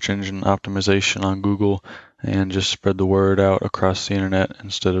search engine optimization on Google and just spread the word out across the internet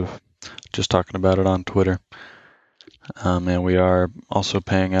instead of just talking about it on Twitter. And we are also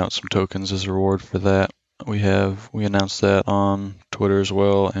paying out some tokens as a reward for that. We announced that on Twitter as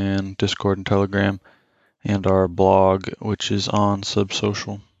well, and Discord and Telegram, and our blog, which is on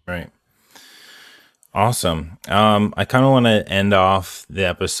Subsocial. Right. Awesome. I kind of want to end off the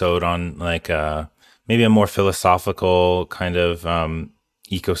episode on like maybe a more philosophical kind of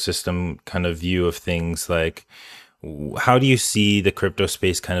ecosystem kind of view of things. Like, how do you see the crypto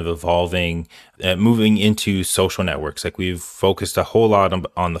space kind of evolving, moving into social networks? Like, we've focused a whole lot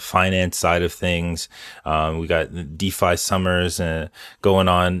on the finance side of things. We got DeFi summers going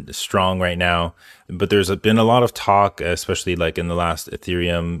on strong right now, but there's been a lot of talk, especially like in the last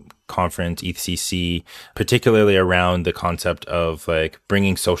Ethereum conference, EthCC, particularly around the concept of like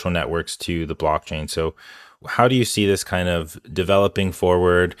bringing social networks to the blockchain. So how do you see this kind of developing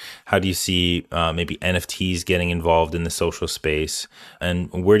forward? How do you see maybe NFTs getting involved in the social space?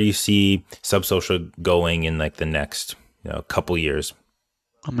 And where do you see Subsocial going in like the next couple years?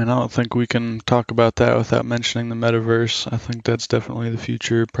 I mean, I don't think we can talk about that without mentioning the metaverse. I think that's definitely the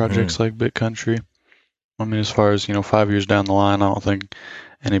future. Projects like BitCountry. I mean, as far as 5 years down the line, I don't think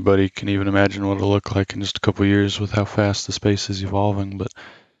anybody can even imagine what it'll look like in just a couple of years with how fast the space is evolving. But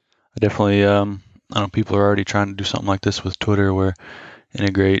I definitely, I know people are already trying to do something like this with Twitter, where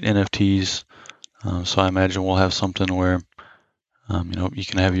integrate NFTs. So I imagine we'll have something where, you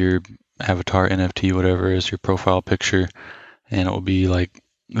can have your avatar NFT, whatever, as your profile picture, and it will be like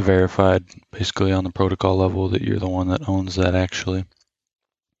verified basically on the protocol level that you're the one that owns that actually.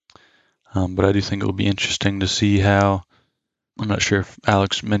 But I do think it'll be interesting to see how, I'm not sure if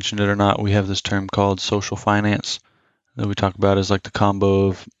Alex mentioned it or not, we have this term called social finance that we talk about as like the combo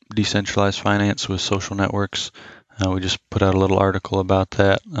of decentralized finance with social networks. We just put out a little article about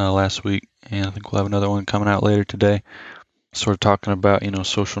that last week, and I think we'll have another one coming out later today, sort of talking about,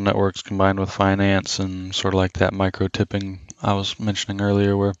 social networks combined with finance and sort of like that micro tipping I was mentioning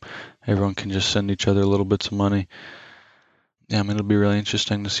earlier where everyone can just send each other little bits of money. Yeah, I mean, it'll be really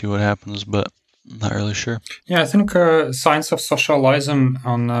interesting to see what happens, but Not really sure. Yeah, I think signs of socialism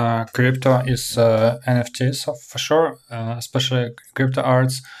on crypto is NFTs for sure, especially crypto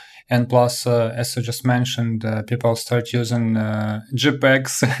arts. And plus, as you just mentioned, people start using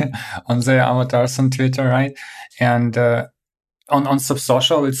JPEGs on their avatars on Twitter, right? And on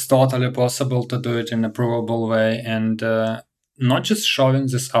Subsocial, it's totally possible to do it in a provable way, and not just showing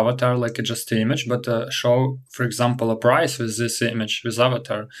this avatar like a just image, but show, for example, a price with this image with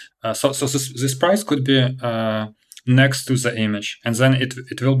avatar. So this price could be next to the image, and then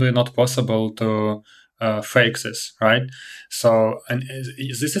it will be not possible to fake this, right? So, and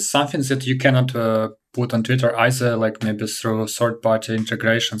this is something that you cannot put on Twitter either, like maybe through third-party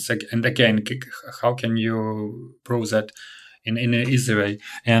integrations. And again, how can you prove that in an easy way?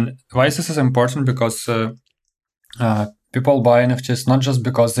 And why this is important? Because people buy NFTs not just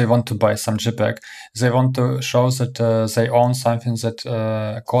because they want to buy some JPEG. They want to show that they own something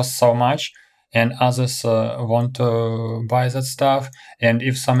that costs so much, and others want to buy that stuff. And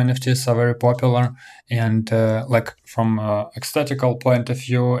if some NFTs are very popular, and like from aesthetical point of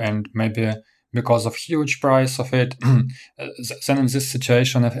view, and maybe because of huge price of it, then in this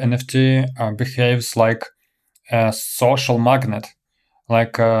situation, if NFT behaves like a social magnet.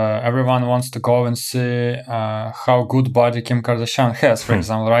 Like everyone wants to go and see how good body Kim Kardashian has, for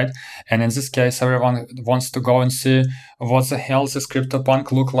example, right? And in this case, everyone wants to go and see what the hell this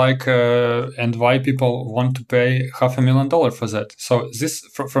CryptoPunk look like and why people want to pay $500,000 for that. So this,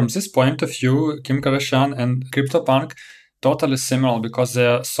 from this point of view, Kim Kardashian and CryptoPunk totally similar because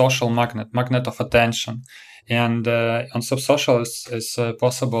they're social magnet of attention. And on Subsocial, it's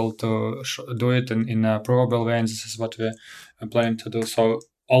possible to do it in a provable way, and this is what we planning to do. So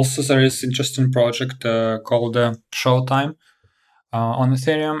also there is interesting project called Showtime on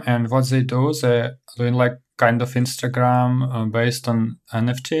Ethereum, and what they do, they're doing like kind of Instagram based on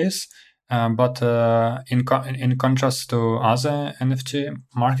NFTs, but in contrast to other NFT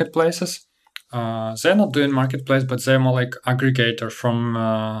marketplaces, they're not doing marketplace, but they're more like aggregator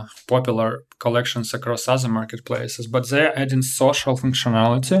from popular collections across other marketplaces. But they're adding social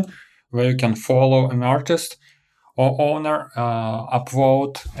functionality where you can follow an artist or owner,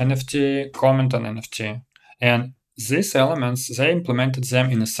 upvote NFT, comment on NFT. And these elements, they implemented them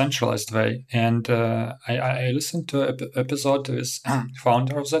in a centralized way. And I listened to an episode with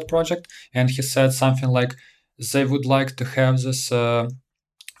founder of that project, and he said something like they would like to have this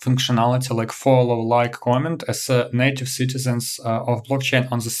functionality like follow, like, comment as native citizens of blockchain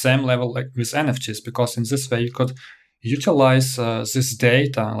on the same level like with NFTs, because in this way you could utilize this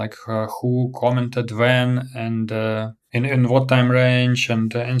data, like who commented when and in what time range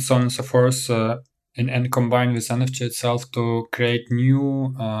and so on and so forth, and combine with NFT itself to create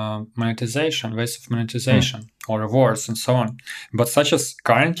new monetization, ways of monetization or rewards and so on. But such as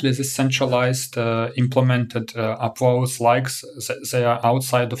currently this centralized implemented upvotes, likes, they are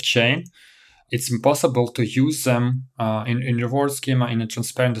outside of chain. It's impossible to use them in reward schema in a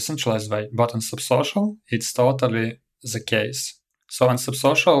transparent, decentralized way. But on Subsocial, it's totally the case. So on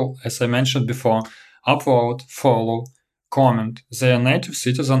Subsocial, as I mentioned before, upvote, follow, comment, they are native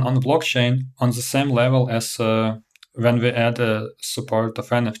citizen on the blockchain on the same level as when we add support of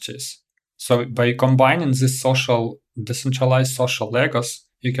NFTs. So by combining these social, decentralized social Legos,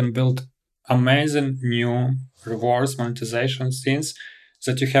 you can build amazing new rewards, monetization things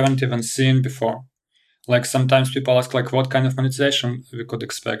that you haven't even seen before. Like sometimes people ask, like, what kind of monetization we could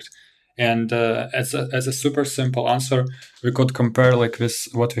expect? And as a super simple answer, we could compare like with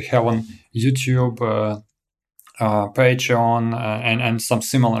what we have on YouTube, Patreon, and some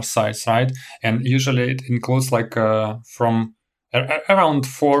similar sites, right? And usually it includes like from around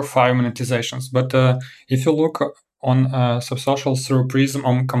 4 or 5 monetizations. But if you look on Subsocial through Prism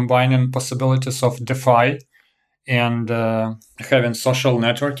on combining possibilities of DeFi and having social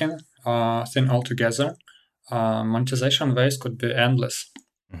networking thing altogether, monetization ways could be endless.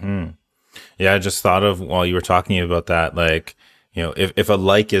 Mm-hmm. Yeah, I just thought of while you were talking about that, like, you know, if a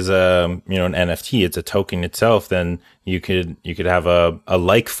like is an NFT, it's a token itself, then you could have a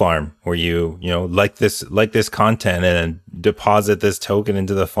like farm where you like this content and deposit this token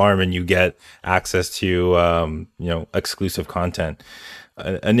into the farm, and you get access to exclusive content.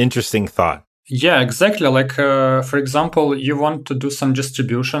 An interesting thought. Yeah, exactly. Like, for example, you want to do some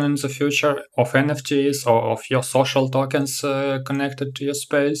distribution in the future of NFTs or of your social tokens connected to your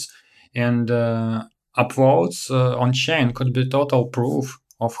space, and upvotes on chain could be total proof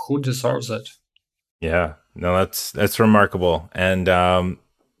of who deserves it. Yeah, no, that's remarkable. And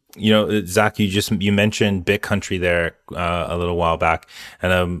Zach, you mentioned BitCountry there a little while back,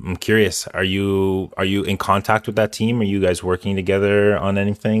 and I'm curious, are you in contact with that team? Are you guys working together on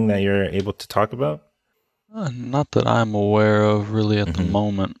anything that you're able to talk about? Not that I'm aware of really at the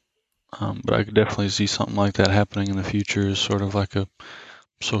moment, but I could definitely see something like that happening in the future, as sort of like a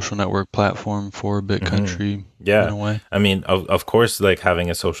social network platform for BitCountry in a way. I mean, of course, like having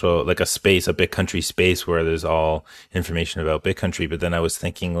a social, like a space, a BitCountry space where there's all information about BitCountry. But then I was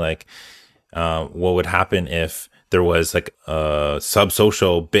thinking like, what would happen if there was like a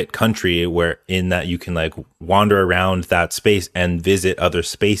sub-social BitCountry where in that you can like wander around that space and visit other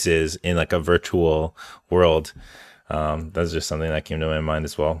spaces in like a virtual world. That's just something that came to my mind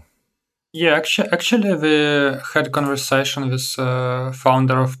as well. Yeah, actually, we had a conversation with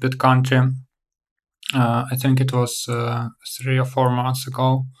founder of BitCountry. I think it was 3 or 4 months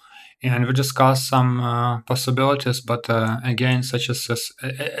ago, and we discussed some possibilities. But again, such as this,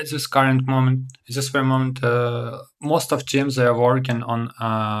 at this current moment, at this very moment, most of teams they are working on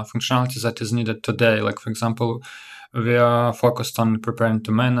functionality that is needed today. Like for example, we are focused on preparing to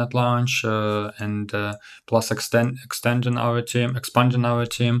mainnet launch and plus expanding our team,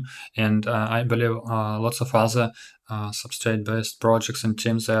 and I believe lots of other substrate-based projects and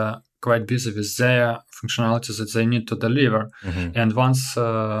teams are quite busy with their functionalities that they need to deliver. And once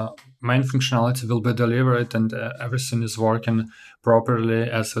main functionality will be delivered and everything is working properly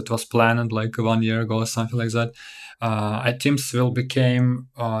as it was planned like 1 year ago or something like that, our teams will become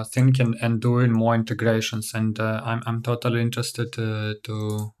thinking and doing more integrations, and I'm totally interested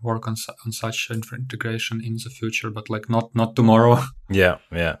to work on such integration in the future, but like not tomorrow. Yeah.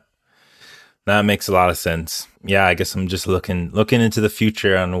 That makes a lot of sense. Yeah, I guess I'm just looking into the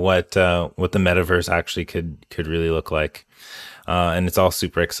future on what the metaverse actually could really look like, and it's all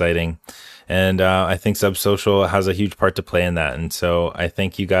super exciting. And I think Subsocial has a huge part to play in that. And so I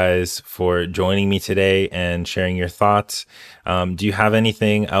thank you guys for joining me today and sharing your thoughts. Do you have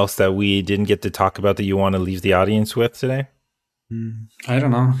anything else that we didn't get to talk about that you want to leave the audience with today? I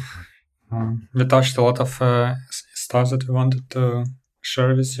don't know. We touched a lot of stuff that we wanted to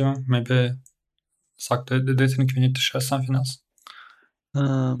share with you. Maybe, Zach, do you think we need to share something else?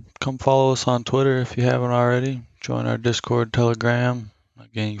 Come follow us on Twitter if you haven't already. Join our Discord, Telegram.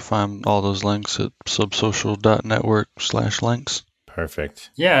 Again, you can find all those links at subsocial.network/links.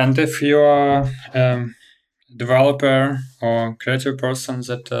 Perfect. Yeah, and if you are a developer or creative person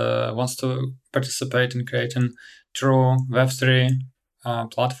that wants to participate in creating true Web3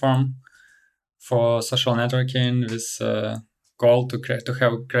 platform for social networking with goal to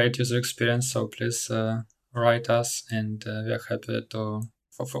have great user experience, so please write us, and we are happy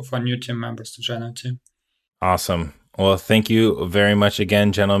for new team members to join our team. Awesome. Well, thank you very much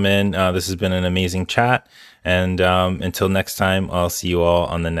again, gentlemen. This has been an amazing chat. And until next time, I'll see you all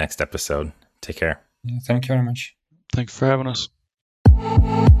on the next episode. Take care. Yeah, thank you very much. Thanks for having us.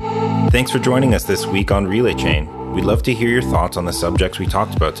 Thanks for joining us this week on Relay Chain. We'd love to hear your thoughts on the subjects we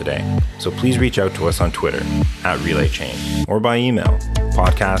talked about today. So please reach out to us on Twitter @RelayChain or by email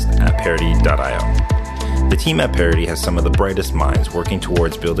podcast@parity.io. The team at Parity has some of the brightest minds working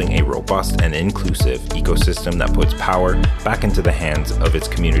towards building a robust and inclusive ecosystem that puts power back into the hands of its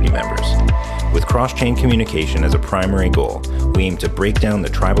community members. With cross-chain communication as a primary goal, we aim to break down the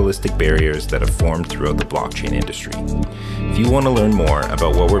tribalistic barriers that have formed throughout the blockchain industry. If you want to learn more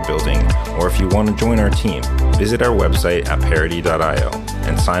about what we're building, or if you want to join our team, visit our website at parity.io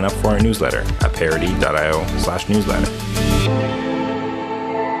and sign up for our newsletter at parity.io/newsletter.